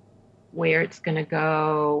where it's going to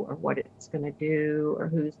go or what it's going to do or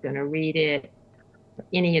who's going to read it or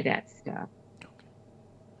any of that stuff.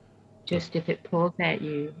 Just if it pulls at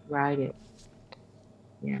you, write it.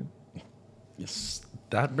 Yeah. Yes.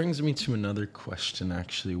 That brings me to another question,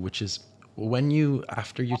 actually, which is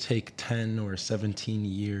after you take 10 or 17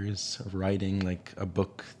 years of writing like a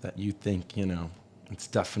book that you think, it's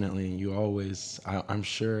definitely, I'm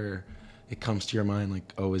sure it comes to your mind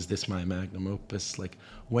like, oh, is this my magnum opus? Like,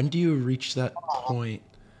 when do you reach that point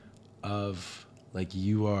of like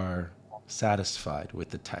you are satisfied with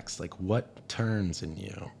the text? Like, what turns in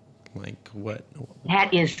you? Like, what?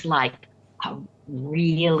 That is like a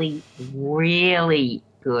really, really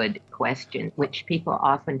good question, which people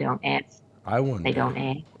often don't ask. I wonder. They don't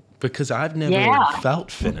ask. Because I've never felt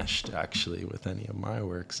finished, actually, with any of my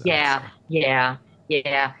works. Yeah.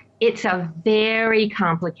 It's a very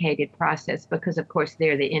complicated process because, of course,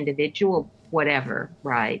 they're the individual whatever,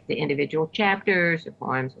 right? The individual chapters or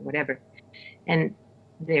poems or whatever. And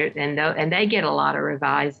they get a lot of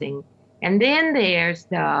revising. And then there's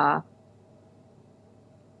the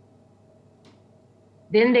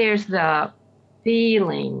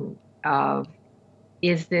feeling of,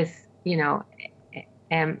 is this,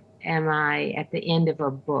 am I at the end of a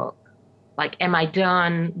book? Like, am I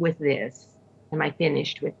done with this? Am I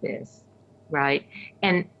finished with this? Right?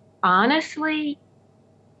 And honestly,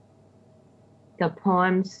 the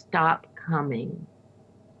poems stop coming.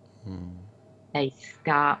 They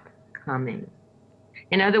stop coming.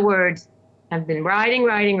 In other words, I've been writing,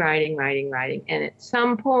 and at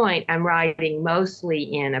some point I'm writing mostly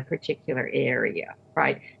in a particular area,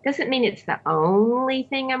 right? Doesn't mean it's the only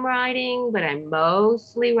thing I'm writing, but I'm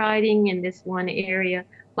mostly writing in this one area.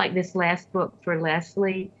 Like this last book for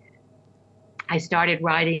Leslie, I started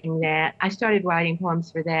writing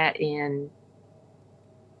poems for that in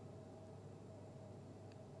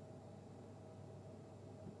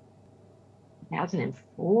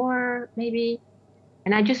 2004, maybe.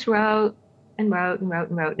 And I just wrote and wrote and wrote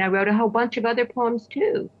and wrote. And I wrote a whole bunch of other poems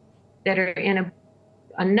too that are in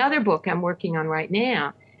another book I'm working on right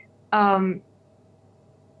now.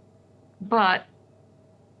 But,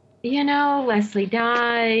 Leslie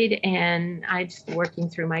died, and I was working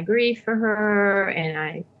through my grief for her, and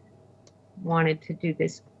I wanted to do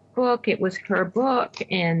this book. It was her book,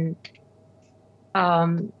 and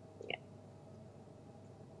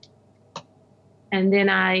then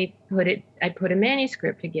I put a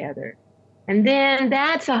manuscript together. And then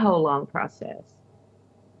that's a whole long process,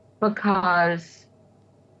 because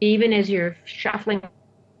even as you're shuffling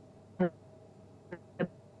the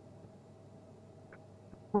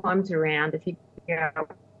poems around to figure out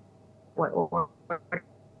what order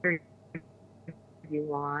you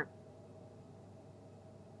want,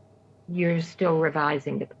 you're still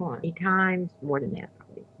revising the poem 8 times, more than that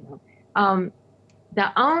probably.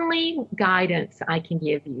 The only guidance I can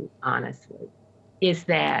give you, honestly, is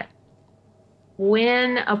that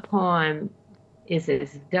when a poem is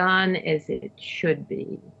as done as it should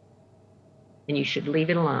be, and you should leave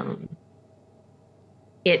it alone,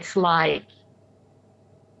 it's like,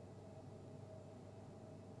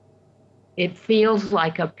 it feels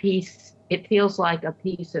like a piece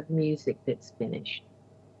of music that's finished.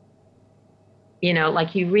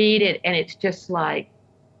 Like you read it and it's just like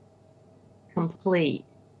complete.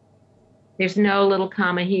 There's no little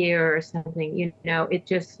comma here or something, it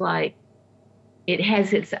just like, it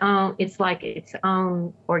has its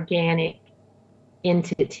own organic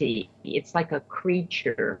entity. It's like a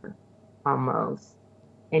creature almost,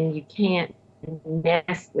 and you can't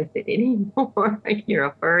mess with it anymore.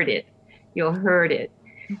 You'll hurt it.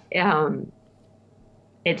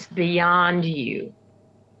 It's beyond you.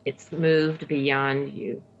 It's moved beyond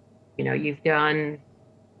you.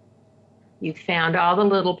 You've found all the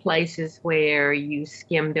little places where you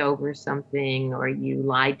skimmed over something, or you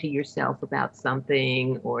lied to yourself about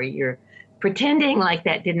something, or you're pretending like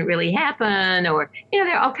that didn't really happen, or, there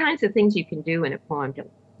are all kinds of things you can do in a poem to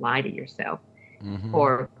lie to yourself,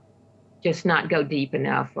 or just not go deep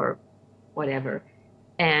enough, or whatever.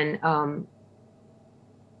 And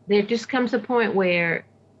there just comes a point where,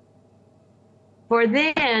 for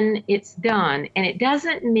then, it's done. And it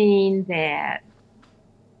doesn't mean that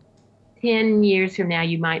 10 years from now,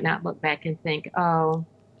 you might not look back and think, oh,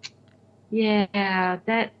 yeah,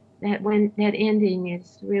 that ending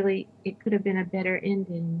is really, it could have been a better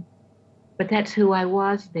ending. But that's who I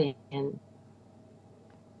was then.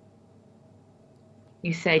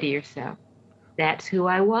 You say to yourself, that's who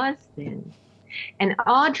I was then. And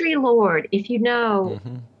Audre Lorde, if you know,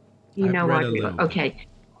 Audre Lorde. Okay.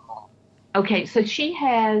 Okay, so she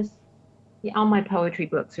has, all my poetry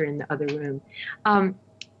books are in the other room.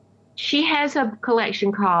 She has a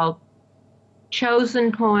collection called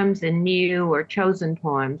Chosen Poems and New, or Chosen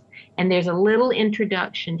Poems, and there's a little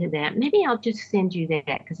introduction to that. Maybe I'll just send you that,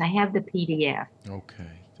 because I have the PDF. Okay,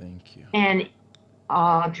 thank you. And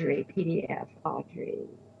Audre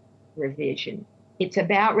Revision. It's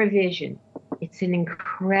about revision. It's an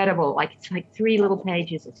incredible, it's like 3 little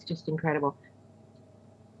pages. It's just incredible.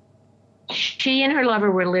 She and her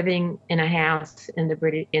lover were living in a house in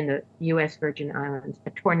the U.S. Virgin Islands.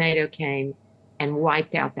 A tornado came and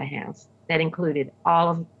wiped out the house. That included all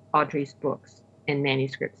of Audre's books and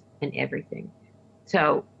manuscripts and everything.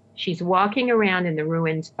 So she's walking around in the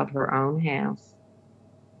ruins of her own house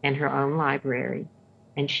and her own library,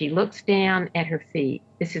 and she looks down at her feet.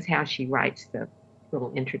 This is how she writes the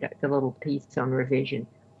little piece on revision.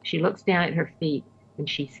 She looks down at her feet and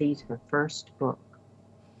she sees her first book,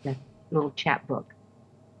 the little chapbook,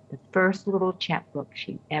 the first little chapbook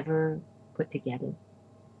she ever put together.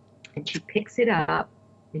 And she picks it up,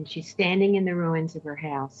 and she's standing in the ruins of her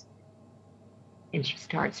house, and she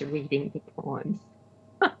starts reading the poems.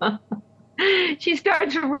 She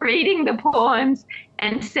starts reading the poems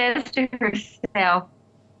and says to herself,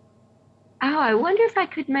 oh, I wonder if I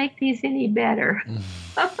could make these any better.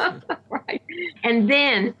 Right. And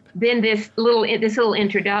then this little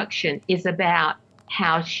introduction is about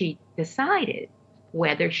how she decided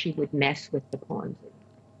whether she would mess with the poems.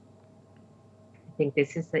 I think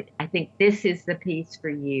this is the piece for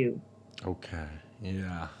you. Okay.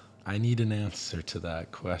 Yeah. I need an answer to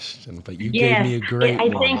that question, but you gave me Yes, a great I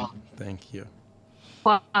one. think Thank you.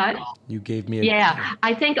 what? You gave me a. Yeah,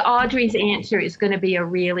 I think Audrey's answer is going to be a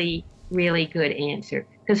really, really good answer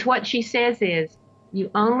because what she says is you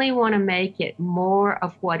only want to make it more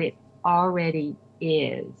of what it already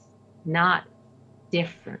is, not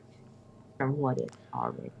different from what it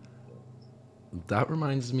already is. That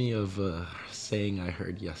reminds me of a saying I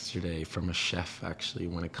heard yesterday from a chef, actually,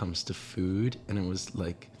 when it comes to food. And it was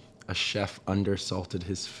like a chef undersalted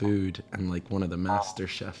his food. And like one of the master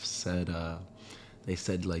chefs said, they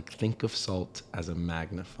said, like, think of salt as a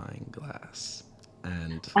magnifying glass.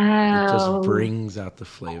 And it just Oh, brings out the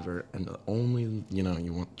flavor. And only,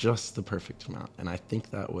 you want just the perfect amount. And I think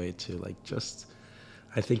that way too. Like, just,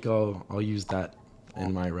 I think I'll use that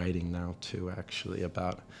in my writing now too, actually,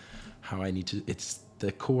 about how I need to, it's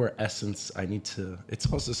the core essence.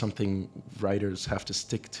 It's also something writers have to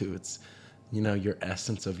stick to. It's, your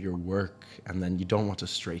essence of your work, and then you don't want to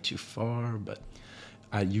stray too far. But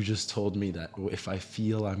you just told me that if I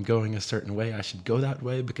feel I'm going a certain way, I should go that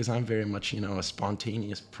way, because I'm very much, a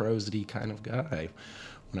spontaneous, prosody kind of guy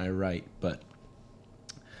when I write. But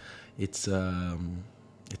it's,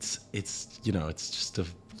 it's just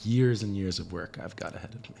years and years of work I've got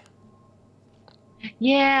ahead of me.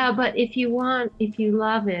 yeah, but if you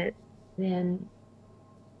love it, then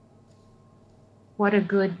what a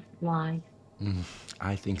good life. Mm,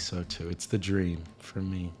 I think so too. It's the dream for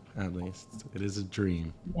me, at least. It is a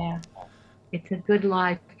dream. Yeah, it's a good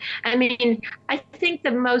life. I mean, I think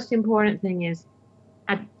the most important thing is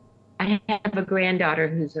I, I have a granddaughter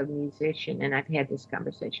who's a musician, and I've had this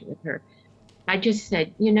conversation with her. I just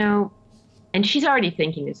said, and she's already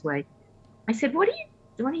thinking this way. I said, what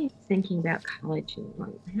are you thinking about college?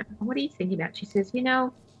 And what are you thinking about? She says,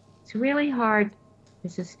 it's really hard to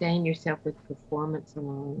sustain yourself with performance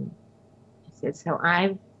alone. She said, so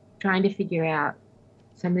I'm trying to figure out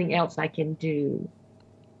something else I can do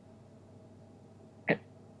at,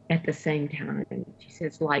 at the same time. She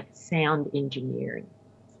says, like sound engineering.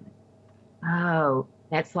 Oh,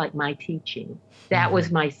 that's like my teaching. That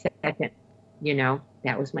was my second,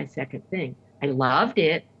 that was my second thing. I loved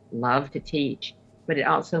it, loved to teach, but it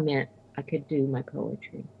also meant I could do my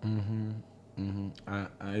poetry. Mm-hmm. Mm-hmm.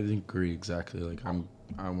 I agree exactly. Like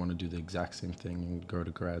I want to do the exact same thing and go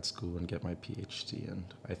to grad school and get my PhD. And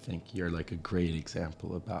I think you're like a great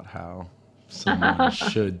example about how someone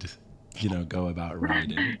should, go about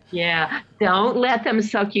writing. Yeah, don't let them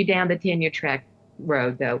suck you down the tenure track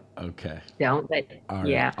road, though. Okay. Don't let, All right.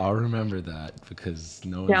 yeah, I'll remember that, because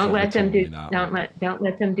no one's ever told me that one. don't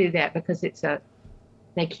let them do that because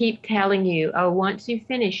they keep telling you, oh, once you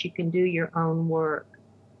finish, you can do your own work.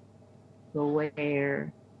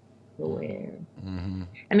 Beware, beware. Mm-hmm.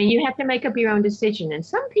 I mean, you have to make up your own decision, and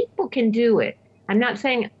some people can do it. I'm not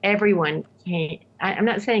saying everyone can't. I'm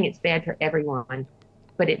not saying it's bad for everyone,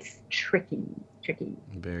 but it's tricky, tricky.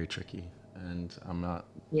 Very tricky. And I'm not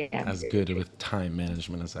Yeah, as very good with time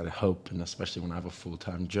management as I'd hope. And especially when I have a full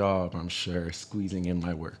time job, I'm sure squeezing in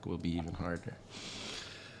my work will be even harder.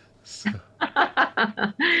 So,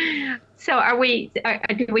 So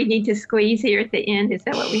do we need to squeeze here at the end? Is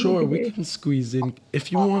that what we need sure, to we do? can squeeze in.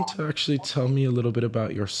 If you want to actually tell me a little bit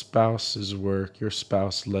about your spouse's work, your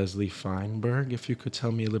spouse, Leslie Feinberg, if you could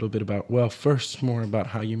tell me a little bit about, well, first more about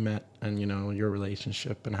how you met and, your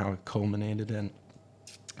relationship and how it culminated. And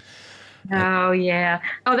Oh, yeah.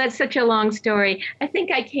 Oh, that's such a long story. I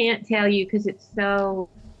think I can't tell you because it's so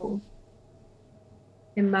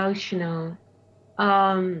emotional.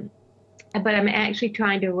 Um, but I'm actually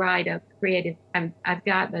trying to write a creative. I've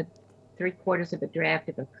got the three-quarters of a draft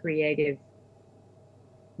of a creative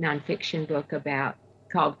nonfiction book about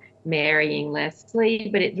called Marrying Leslie,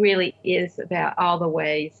 but it really is about all the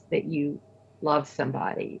ways that you love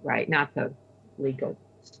somebody, right? Not the legal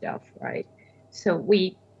stuff, right? So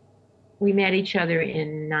we met each other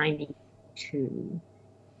in 92.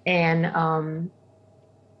 And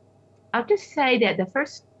I'll just say that the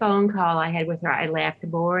first phone call I had with her, I laughed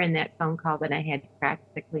more in that phone call than I had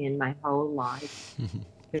practically in my whole life.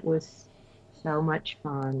 It was so much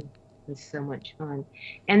fun. It was so much fun.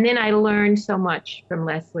 And then I learned so much from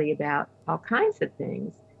Leslie about all kinds of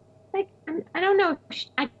things. Like, I don't know.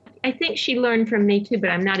 I think she learned from me too, but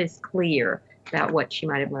I'm not as clear about what she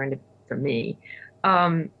might have learned from me.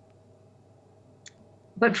 Um,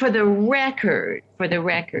 but for the record,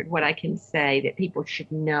 what I can say that people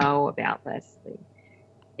should know about Leslie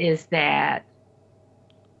is that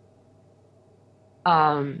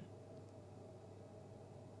um,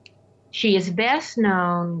 she is best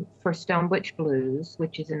known for Stone Butch Blues,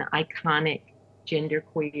 which is an iconic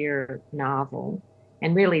genderqueer novel.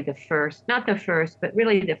 and really not the first, but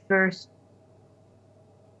really the first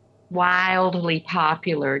wildly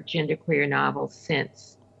popular genderqueer novel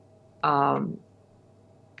since um,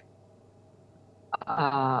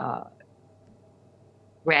 uh,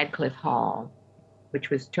 Radcliffe Hall, which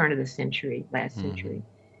was turn of the century, last century.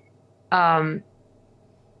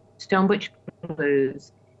 Stone Butch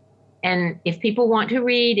Blues. And if people want to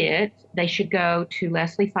read it, they should go to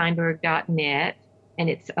lesliefeinberg.net, and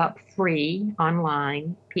it's up free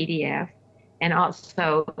online, PDF. And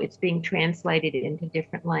also, it's being translated into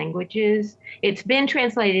different languages. It's been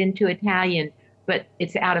translated into Italian, but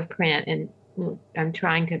it's out of print, and I'm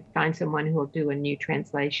trying to find someone who will do a new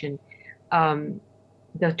translation.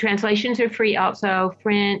 The translations are free also,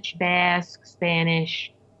 French, Basque,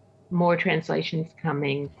 Spanish, more translations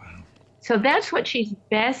coming. So that's what she's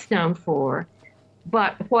best known for.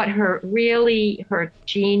 But what her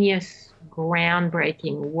genius,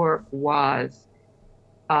 groundbreaking work was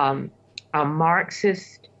a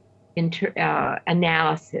Marxist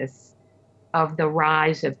analysis of the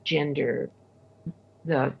rise of gender,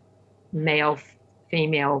 the male,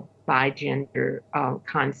 female, bigender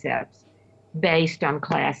concepts based on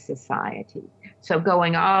class society. So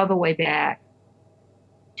going all the way back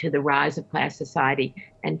to the rise of class society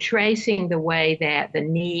and tracing the way that the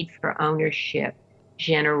need for ownership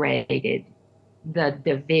generated the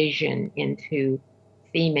division into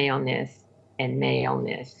femaleness and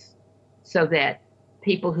maleness, so that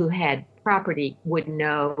people who had property would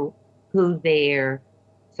know who their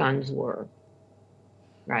sons were,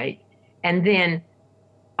 right? And then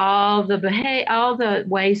all the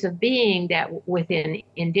ways of being that within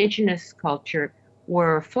indigenous culture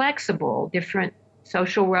were flexible, different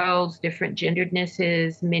social roles, different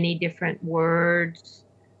genderednesses, many different words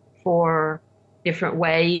for different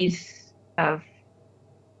ways of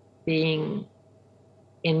being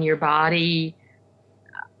in your body.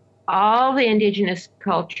 All the indigenous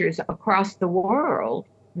cultures across the world,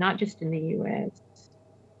 not just in the US,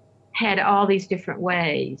 had all these different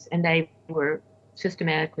ways, and they were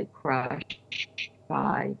systematically crushed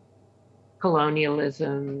by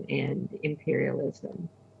colonialism and imperialism,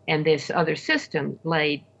 and this other system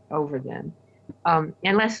laid over them.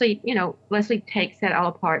 And Leslie takes that all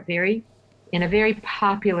apart in a very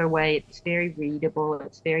popular way. It's very readable.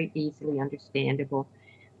 It's very easily understandable.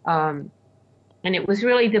 And it was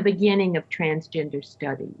really the beginning of transgender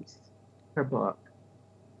studies, her book,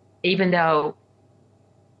 even though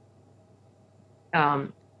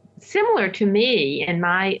similar to me in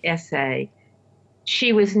my essay,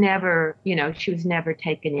 she was never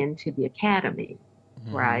taken into the academy,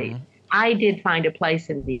 right? I did find a place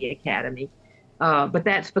in the academy, but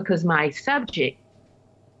that's because my subject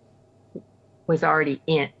was already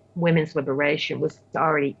in women's liberation, was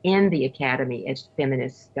already in the academy as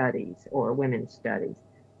feminist studies or women's studies.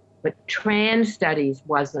 But trans studies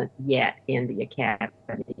wasn't yet in the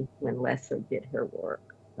academy when Leslie did her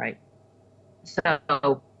work, right?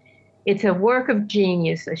 So it's a work of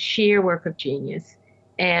genius, a sheer work of genius.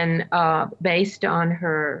 And based on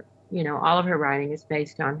her, all of her writing is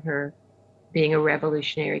based on her being a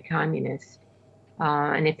revolutionary communist.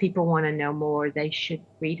 And if people want to know more, they should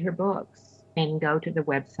read her books and go to the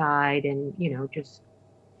website and, just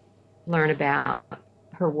learn about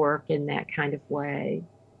her work in that kind of way.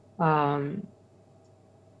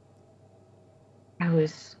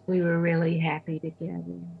 We were really happy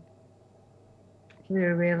together. We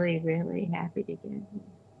were really, really happy together.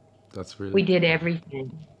 That's really. We did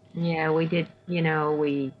everything. Yeah, we did.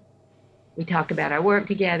 We talked about our work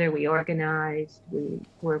together. We organized. We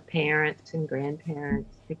were parents and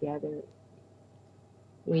grandparents together.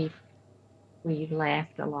 We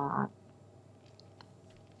laughed a lot.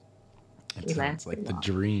 It sounds like the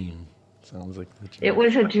dream. Sounds like the dream. It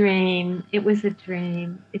was a dream. It was a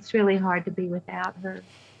dream. It's really hard to be without her.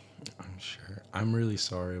 I'm sure. I'm really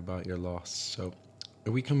sorry about your loss. So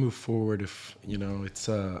we can move forward if, it's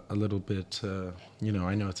a little bit,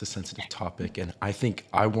 I know it's a sensitive topic, and I think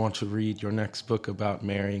I want to read your next book about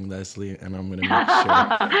marrying Leslie, and I'm going to make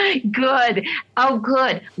sure. Good. Oh,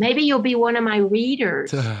 good. Maybe you'll be one of my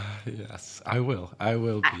readers. Yes, I will. I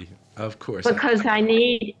will be, of course. Because I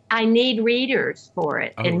need readers for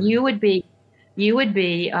it. Oh, and really? you would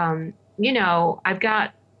be, I've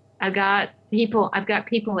got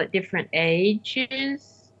people at different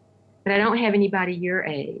ages, but I don't have anybody your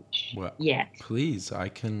age yet. Please, I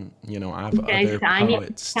can, I have other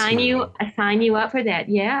poets sign you up for that.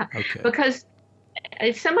 Yeah. Okay. Because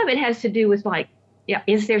some of it has to do with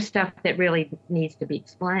is there stuff that really needs to be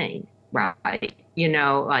explained? Right.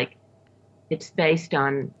 It's based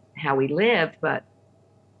on how we live, but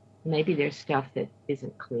maybe there's stuff that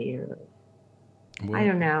isn't clear. I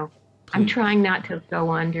don't know. I'm Please. trying not to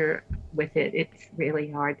go under with it. It's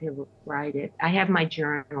really hard to write it. I have my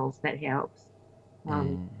journals, that helps. Um,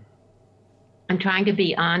 Mm, I'm trying to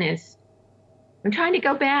be honest. I'm trying to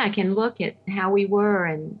go back and look at how we were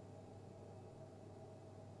and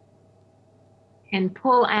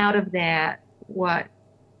pull out of that what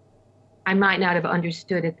I might not have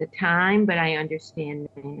understood at the time, but I understand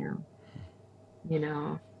now. You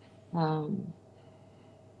know, um,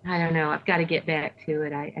 I don't know. I've got to get back to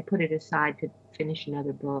it. I put it aside to finish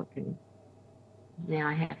another book, and now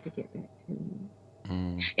I have to get back to it.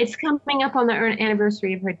 mm, It's coming up on the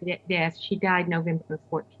anniversary of her death. She died November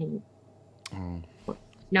 14th. oh,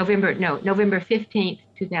 November 15th,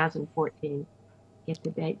 2014. Get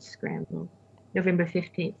the dates scrambled. November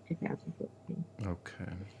 15th, 2014.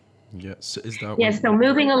 okay. Yes. Is that Yes, so when?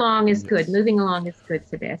 moving along is good. Yes. Moving along is good,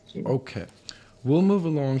 Sebastian. Okay. We'll move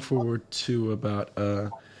along forward to about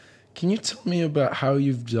can you tell me about how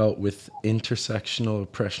you've dealt with intersectional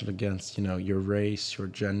oppression against, your race, your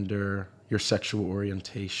gender, your sexual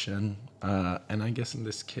orientation? And I guess in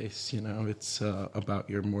this case, it's about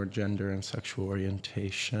your more gender and sexual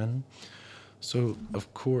orientation. So,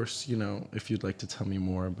 of course, if you'd like to tell me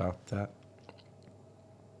more about that.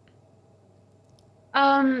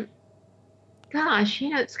 Um, Gosh,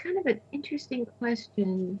 it's kind of an interesting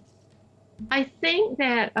question. I think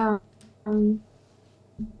that,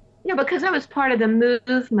 because I was part of the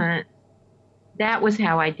movement, that was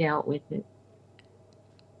how I dealt with it,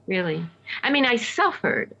 really. I mean, I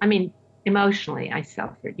suffered. I mean, emotionally, I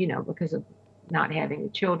suffered, because of not having the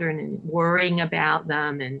children and worrying about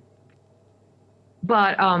them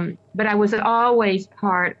but I was always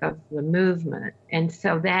part of the movement, and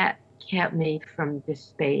so that kept me from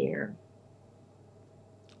despair,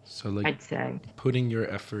 So, like, I'd say. putting your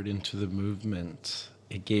effort into the movement,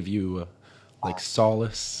 it gave you like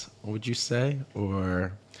solace, would you say?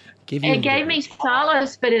 Or gave you a It little gave me bit?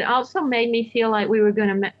 solace, but it also made me feel like we were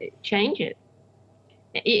going to change it.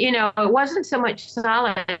 It wasn't so much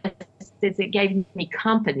solace as it gave me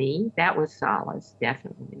company. That was solace,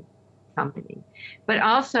 definitely company. But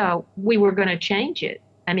also, we were going to change it.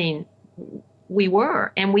 I mean, we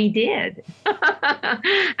were, and we did.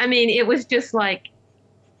 I mean, it was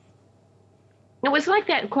like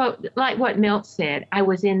that quote, like what Milt said, I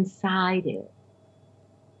was inside it.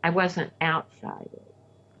 I wasn't outside it.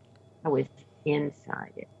 I was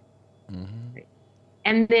inside it. Mm-hmm.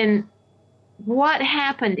 And then what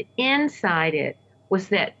happened inside it was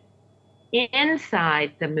that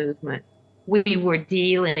inside the movement, we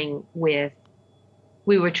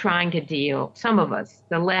were trying to deal, some of us,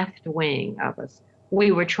 the left wing of us,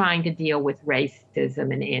 we were trying to deal with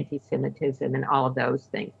racism and anti-Semitism and all of those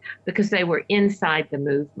things because they were inside the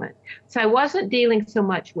movement. So I wasn't dealing so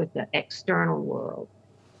much with the external world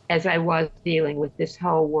as I was dealing with this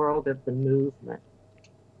whole world of the movement.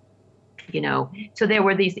 So there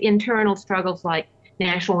were these internal struggles, like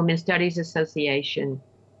National Women's Studies Association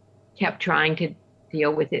kept trying to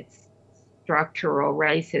deal with its structural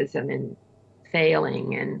racism and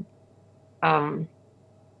failing. And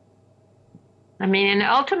and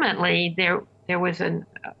ultimately there was an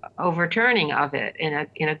overturning of it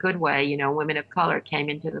in a good way. Women of color came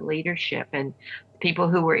into the leadership, and people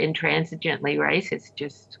who were intransigently racist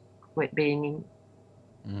just quit being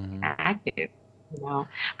Mm-hmm. active.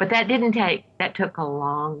 But that took a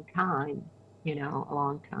long time, a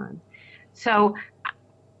long time. So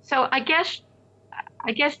so I guess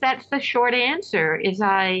that's the short answer is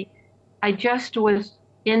I just was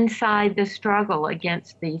inside the struggle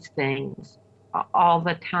against these things all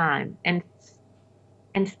the time and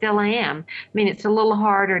still am. I mean, it's a little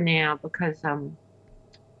harder now because um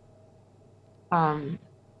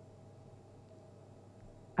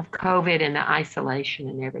of COVID and the isolation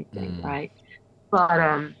and everything, Mm. right?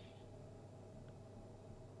 But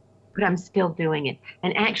but I'm still doing it.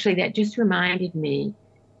 And actually that just reminded me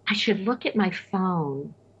I should look at my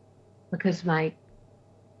phone because I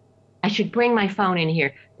should bring my phone in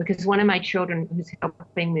here because one of my children who's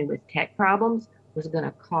helping me with tech problems was going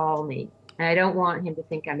to call me. And I don't want him to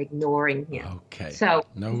think I'm ignoring him. Okay. So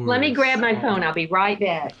No let me grab worries. my phone. I'll be right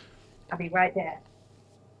back. I'll be right back.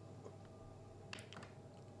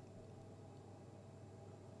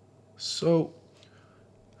 So,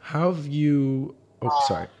 how have you? Oh,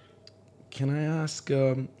 sorry. Can I ask?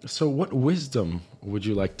 So, what wisdom would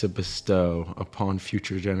you like to bestow upon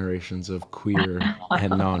future generations of queer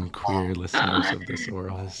and non-queer listeners of this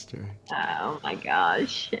oral history? Oh my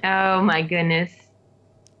gosh. Oh my goodness.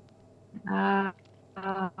 Oh,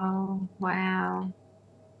 wow.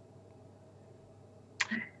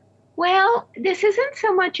 Well, this isn't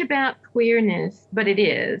so much about queerness, but it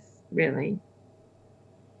is really.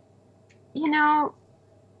 you know,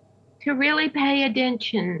 to really pay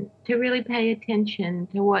attention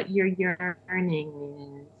to what your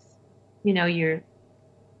yearning is,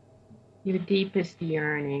 your deepest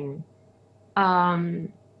yearning.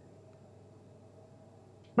 Um,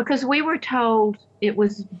 because we were told it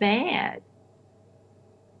was bad,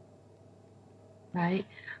 right?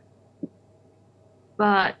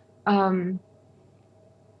 But,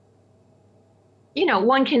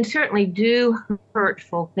 one can certainly do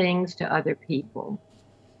hurtful things to other people,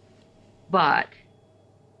 but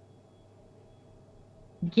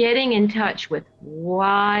getting in touch with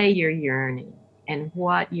why you're yearning and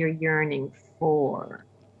what you're yearning for,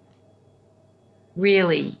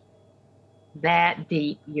 really that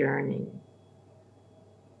deep yearning,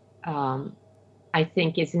 I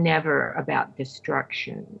think is never about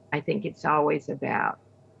destruction. I think it's always about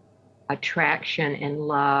attraction and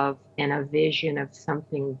love and a vision of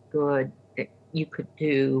something good that you could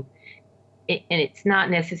do. And it's not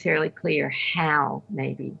necessarily clear how,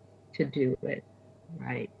 maybe, to do it,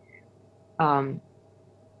 right?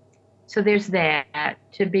 So there's that,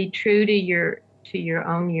 to be true to your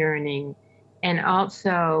own yearning, and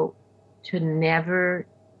also to never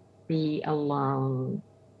be alone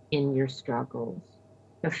in your struggles,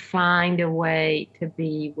 to find a way to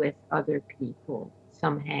be with other people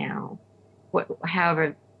somehow,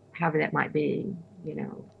 however that might be. There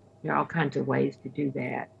are all kinds of ways to do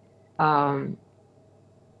that.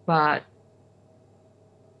 But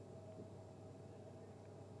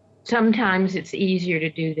sometimes it's easier to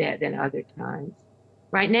do that than other times.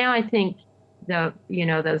 Right now, I think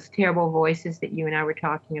those terrible voices that you and I were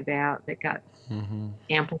talking about that got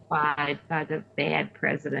amplified by the bad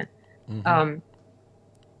president.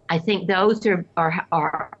 I think those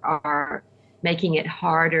are making it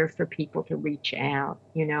harder for people to reach out.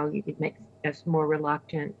 It makes us more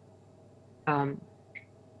reluctant. And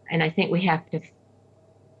I think we have to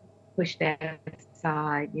push that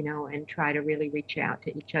aside, and try to really reach out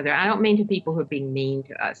to each other. I don't mean to people who are being mean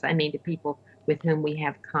to us. I mean to people with whom we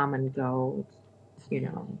have common goals,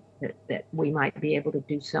 that we might be able to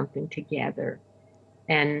do something together.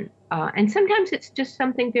 And sometimes it's just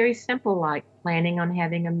something very simple, like planning on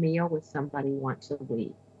having a meal with somebody once a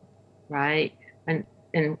week, right? And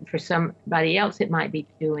for somebody else, it might be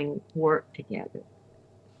doing work together,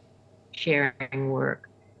 sharing work.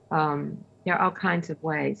 There are all kinds of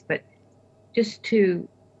ways, but just to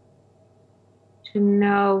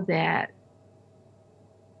know that,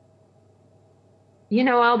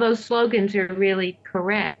 all those slogans are really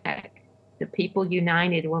correct. The people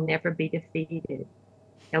united will never be defeated.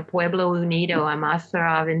 El pueblo unido jamás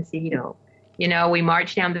será vencido. We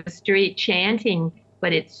march down the street chanting,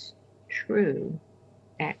 but it's true,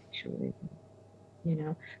 actually.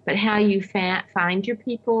 But how you find your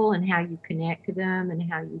people and how you connect to them and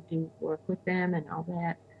how you do work with them and all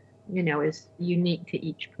that, is unique to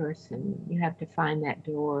each person. You have to find that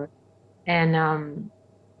door,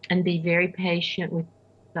 and be very patient with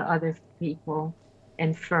the other people,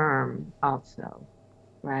 and firm also,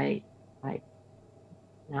 right? Like,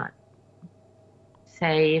 not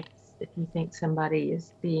say if you think somebody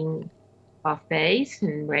is being off base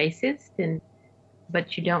and racist,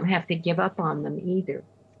 but you don't have to give up on them either.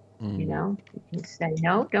 You can say,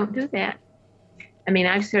 no, don't do that. I mean,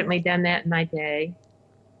 I've certainly done that in my day.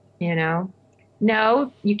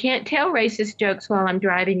 No, you can't tell racist jokes while I'm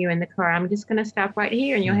driving you in the car. I'm just going to stop right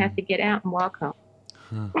here and you'll have to get out and walk home.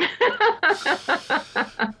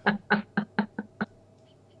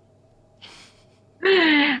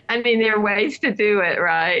 I mean, there are ways to do it,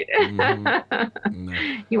 right? No.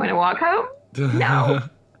 You want to walk home? No.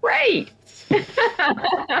 Great.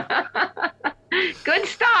 Good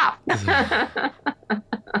stop.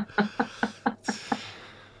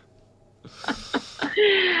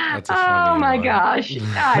 Oh my gosh.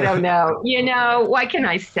 I don't know. What can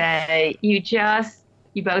I say? You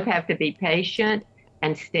both have to be patient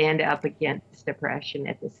and stand up against depression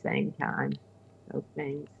at the same time. Those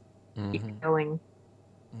things. Keep going.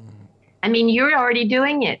 I mean, you're already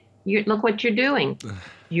doing it. Look what you're doing.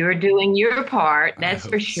 You're doing your part, that's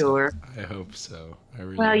for sure. I hope so.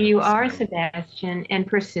 Well, you are, Sebastian, and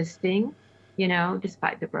persisting,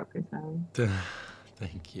 despite the broken phone.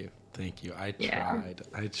 Thank you. I tried.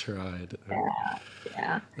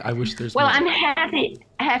 Yeah. I wish there's Well, I'm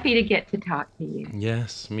happy to get to talk to you.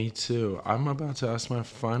 Yes, me too. I'm about to ask my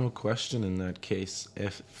final question in that case,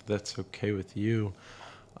 if that's okay with you.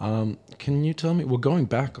 Can you tell me, well, going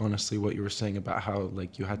back, honestly, what you were saying about how,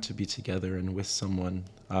 like, you had to be together and with someone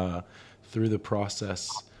through the process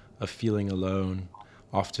of feeling alone,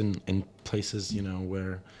 often in places,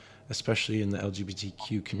 where especially in the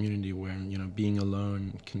LGBTQ community, where, you know, being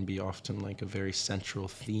alone can be often like a very central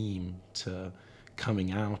theme to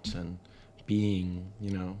coming out and being,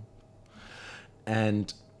 you know.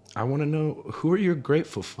 And I want to know, who are you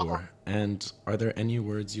grateful for? And are there any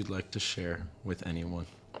words you'd like to share with anyone?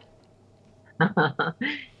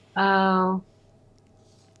 Oh,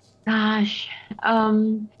 gosh.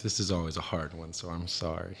 This is always a hard one, so I'm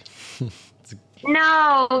sorry.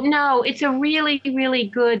 No, it's a really, really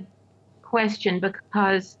good question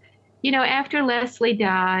because, after Leslie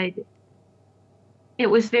died, it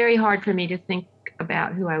was very hard for me to think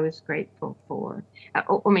about who I was grateful for. I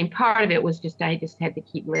mean, part of it was just I just had to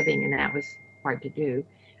keep living, and that was hard to do.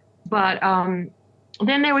 But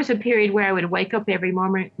then there was a period where I would wake up every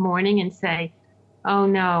morning and say, "Oh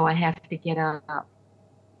no, I have to get up."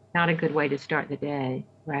 Not a good way to start the day,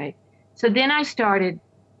 right? So then I started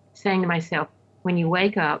saying to myself, when you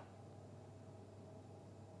wake up,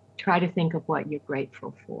 try to think of what you're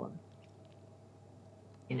grateful for.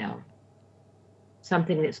 You know,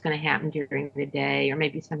 something that's going to happen during the day, or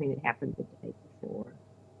maybe something that happened the day before.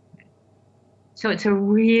 So it's a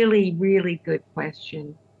really, really good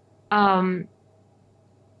question.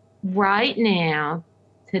 Right now,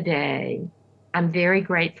 today, I'm very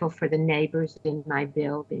grateful for the neighbors in my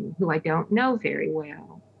building who I don't know very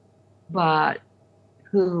well, but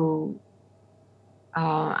who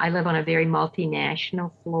I live on a very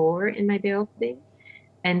multinational floor in my building.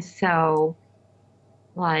 And so,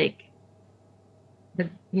 like,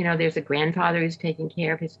 there's a grandfather who's taking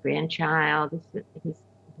care of his grandchild. He's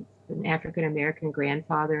an African American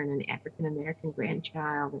grandfather and an African American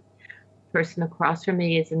grandchild. The person across from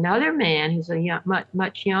me is another man who's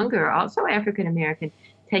much younger, also African American,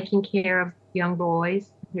 taking care of young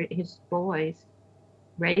boys, his boys,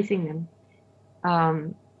 raising them.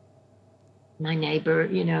 My neighbor,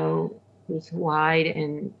 who's white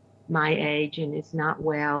and my age and is not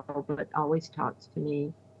well, but always talks to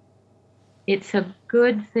me. It's a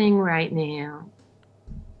good thing right now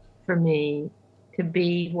for me to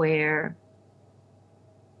be where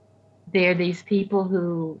there are these people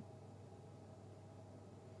who,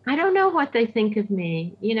 I don't know what they think of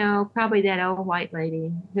me, probably that old white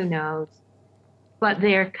lady, who knows, but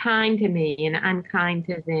they're kind to me and I'm kind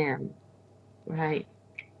to them, right?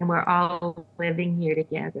 And we're all living here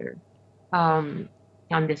together on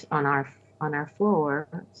our floor.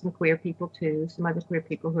 Some queer people too, some other queer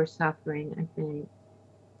people who are suffering, I think.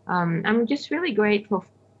 I'm just really grateful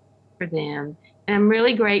for them. And I'm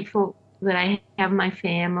really grateful that I have my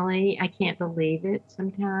family. I can't believe it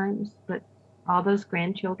sometimes, but all those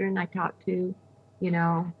grandchildren I talk to,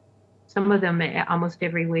 some of them almost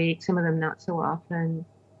every week, some of them not so often.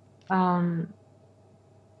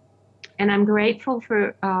 And I'm grateful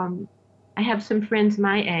for, I have some friends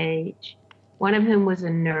my age, one of whom was a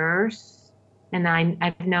nurse, and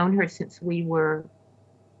I've known her since we were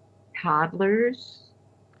toddlers.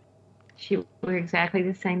 We're exactly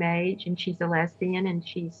the same age, and she's a lesbian, and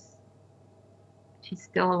she's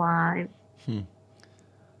still alive.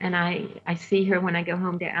 And I see her when I go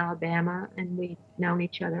home to Alabama, and we've known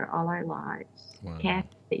each other all our lives. Wow.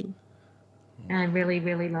 Kathy. And I really,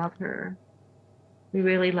 really love her. We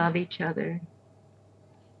really love each other.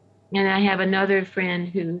 And I have another friend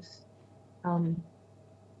who's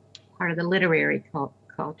part of the literary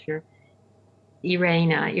culture,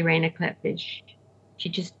 Irena Klepfish. She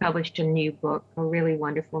just published a new book, a really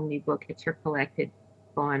wonderful new book. It's her collected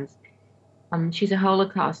poems. She's a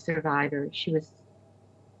Holocaust survivor. She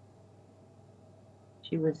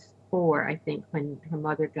was 4, I think, when her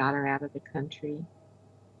mother got her out of the country.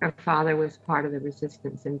 Her father was part of the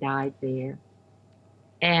resistance and died there.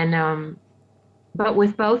 And but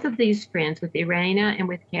with both of these friends, with Irena and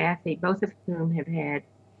with Kathy, both of whom have had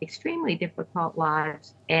extremely difficult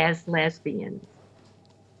lives as lesbians,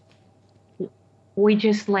 we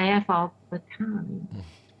just laugh all the time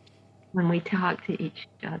when we talk to each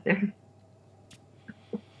other.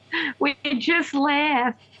 We just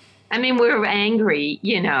laugh. I mean, we're angry,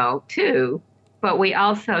 too, but we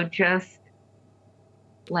also just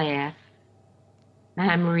laugh.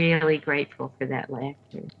 I'm really grateful for that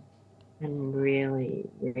laughter. I'm really,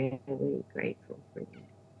 really grateful for that.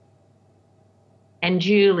 And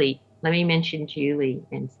Julie, let me mention Julie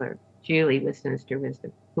Ensler. Julie with Sinister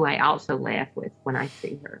Wisdom, who I also laugh with when I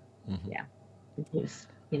see her. Mm-hmm. Yeah. And who's,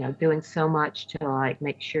 doing so much to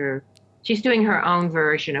make sure she's doing her own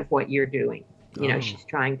version of what you're doing. She's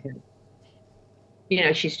trying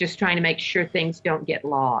to, she's just trying to make sure things don't get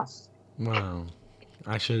lost. Wow.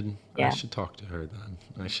 I should Yeah. talk to her then.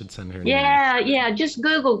 I should send her an Yeah. Just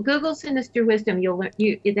Google Sinister Wisdom. You'll learn.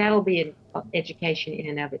 That'll be an education in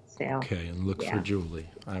and of itself. Okay, and look for Yeah. Julie.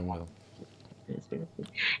 I will.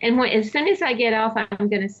 And as soon as I get off, I'm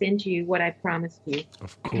going to send you what I promised you.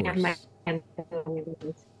 Of I have course. my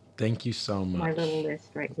Thank you so much. little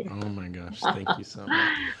list right here. Oh my gosh, thank you so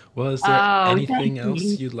much. Well, is there anything thank else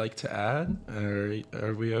you. you'd like to add? Or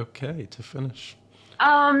are we okay to finish?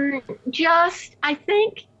 Just I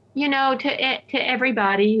think, to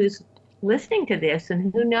everybody who's listening to this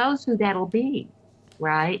and who knows who that'll be,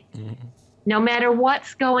 right? Mhm. No matter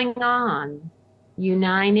what's going on,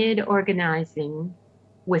 united organizing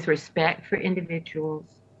with respect for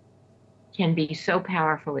individuals can be so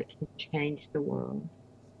powerful it can change the world,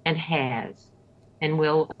 and has, and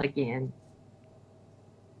will again.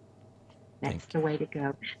 That's the way to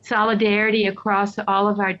go. Solidarity across all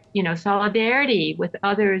of our, solidarity with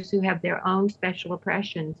others who have their own special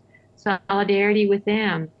oppressions, solidarity with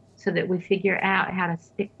them so that we figure out how to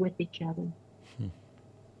stick with each other.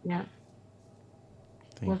 Yeah.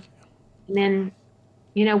 Thank you. And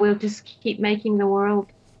then, we'll just keep making the world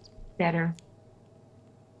better.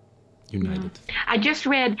 United. I just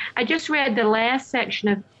read the last section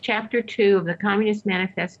of chapter 2 of the Communist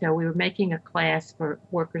Manifesto. We were making a class for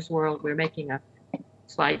Workers' World. We were making a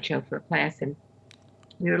slideshow for a class, and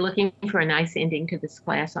we were looking for a nice ending to this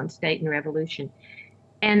class on state and revolution.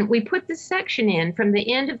 And we put this section in from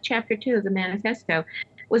the end of chapter 2 of the manifesto.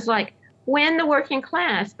 Was like, when the working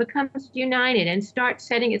class becomes united and starts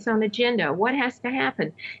setting its own agenda, what has to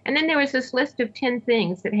happen? And then there was this list of 10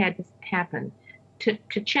 things that had to happen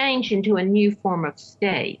to change into a new form of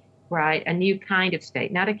state, right? A new kind of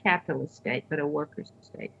state, not a capitalist state, but a workers'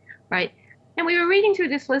 state, right? And we were reading through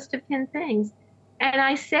this list of 10 things, and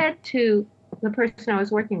I said to the person I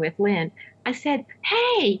was working with, Lynn, I said,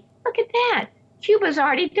 hey, look at that. Cuba's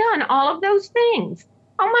already done all of those things.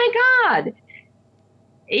 Oh my God.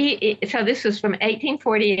 So this was from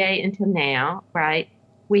 1848 until now, right?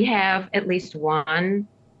 We have at least one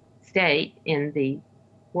state in the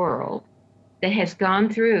world that has gone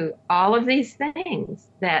through all of these things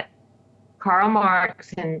that Karl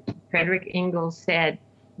Marx and Frederick Engels said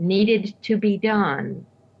needed to be done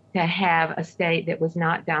to have a state that was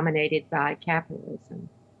not dominated by capitalism.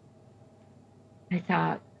 I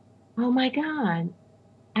thought, oh my God,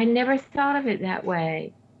 I never thought of it that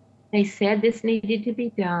way. They said this needed to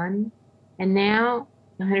be done, and now,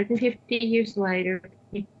 150 years later,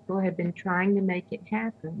 people have been trying to make it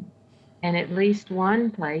happen. And at least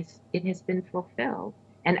one place it has been fulfilled.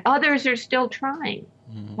 And others are still trying.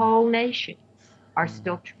 Whole nations are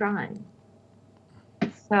still trying.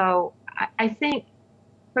 So I think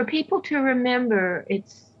for people to remember,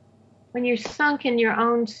 it's when you're sunk in your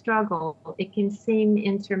own struggle, it can seem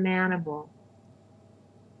insurmountable.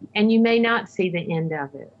 And you may not see the end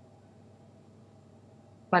of it.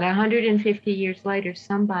 But 150 years later,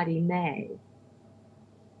 somebody may.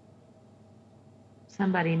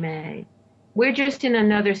 Somebody may. We're just in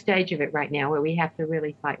another stage of it right now where we have to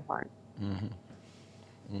really fight hard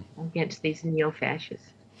against these neo-fascists,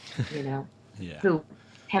 Yeah. who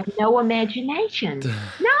have no imagination.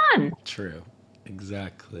 None. True.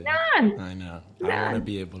 Exactly. None. I know. None. I want to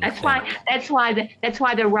be able to That's think.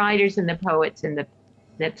 why the writers and the poets and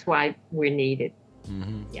that's why we're needed.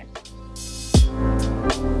 Mm-hmm. Yeah.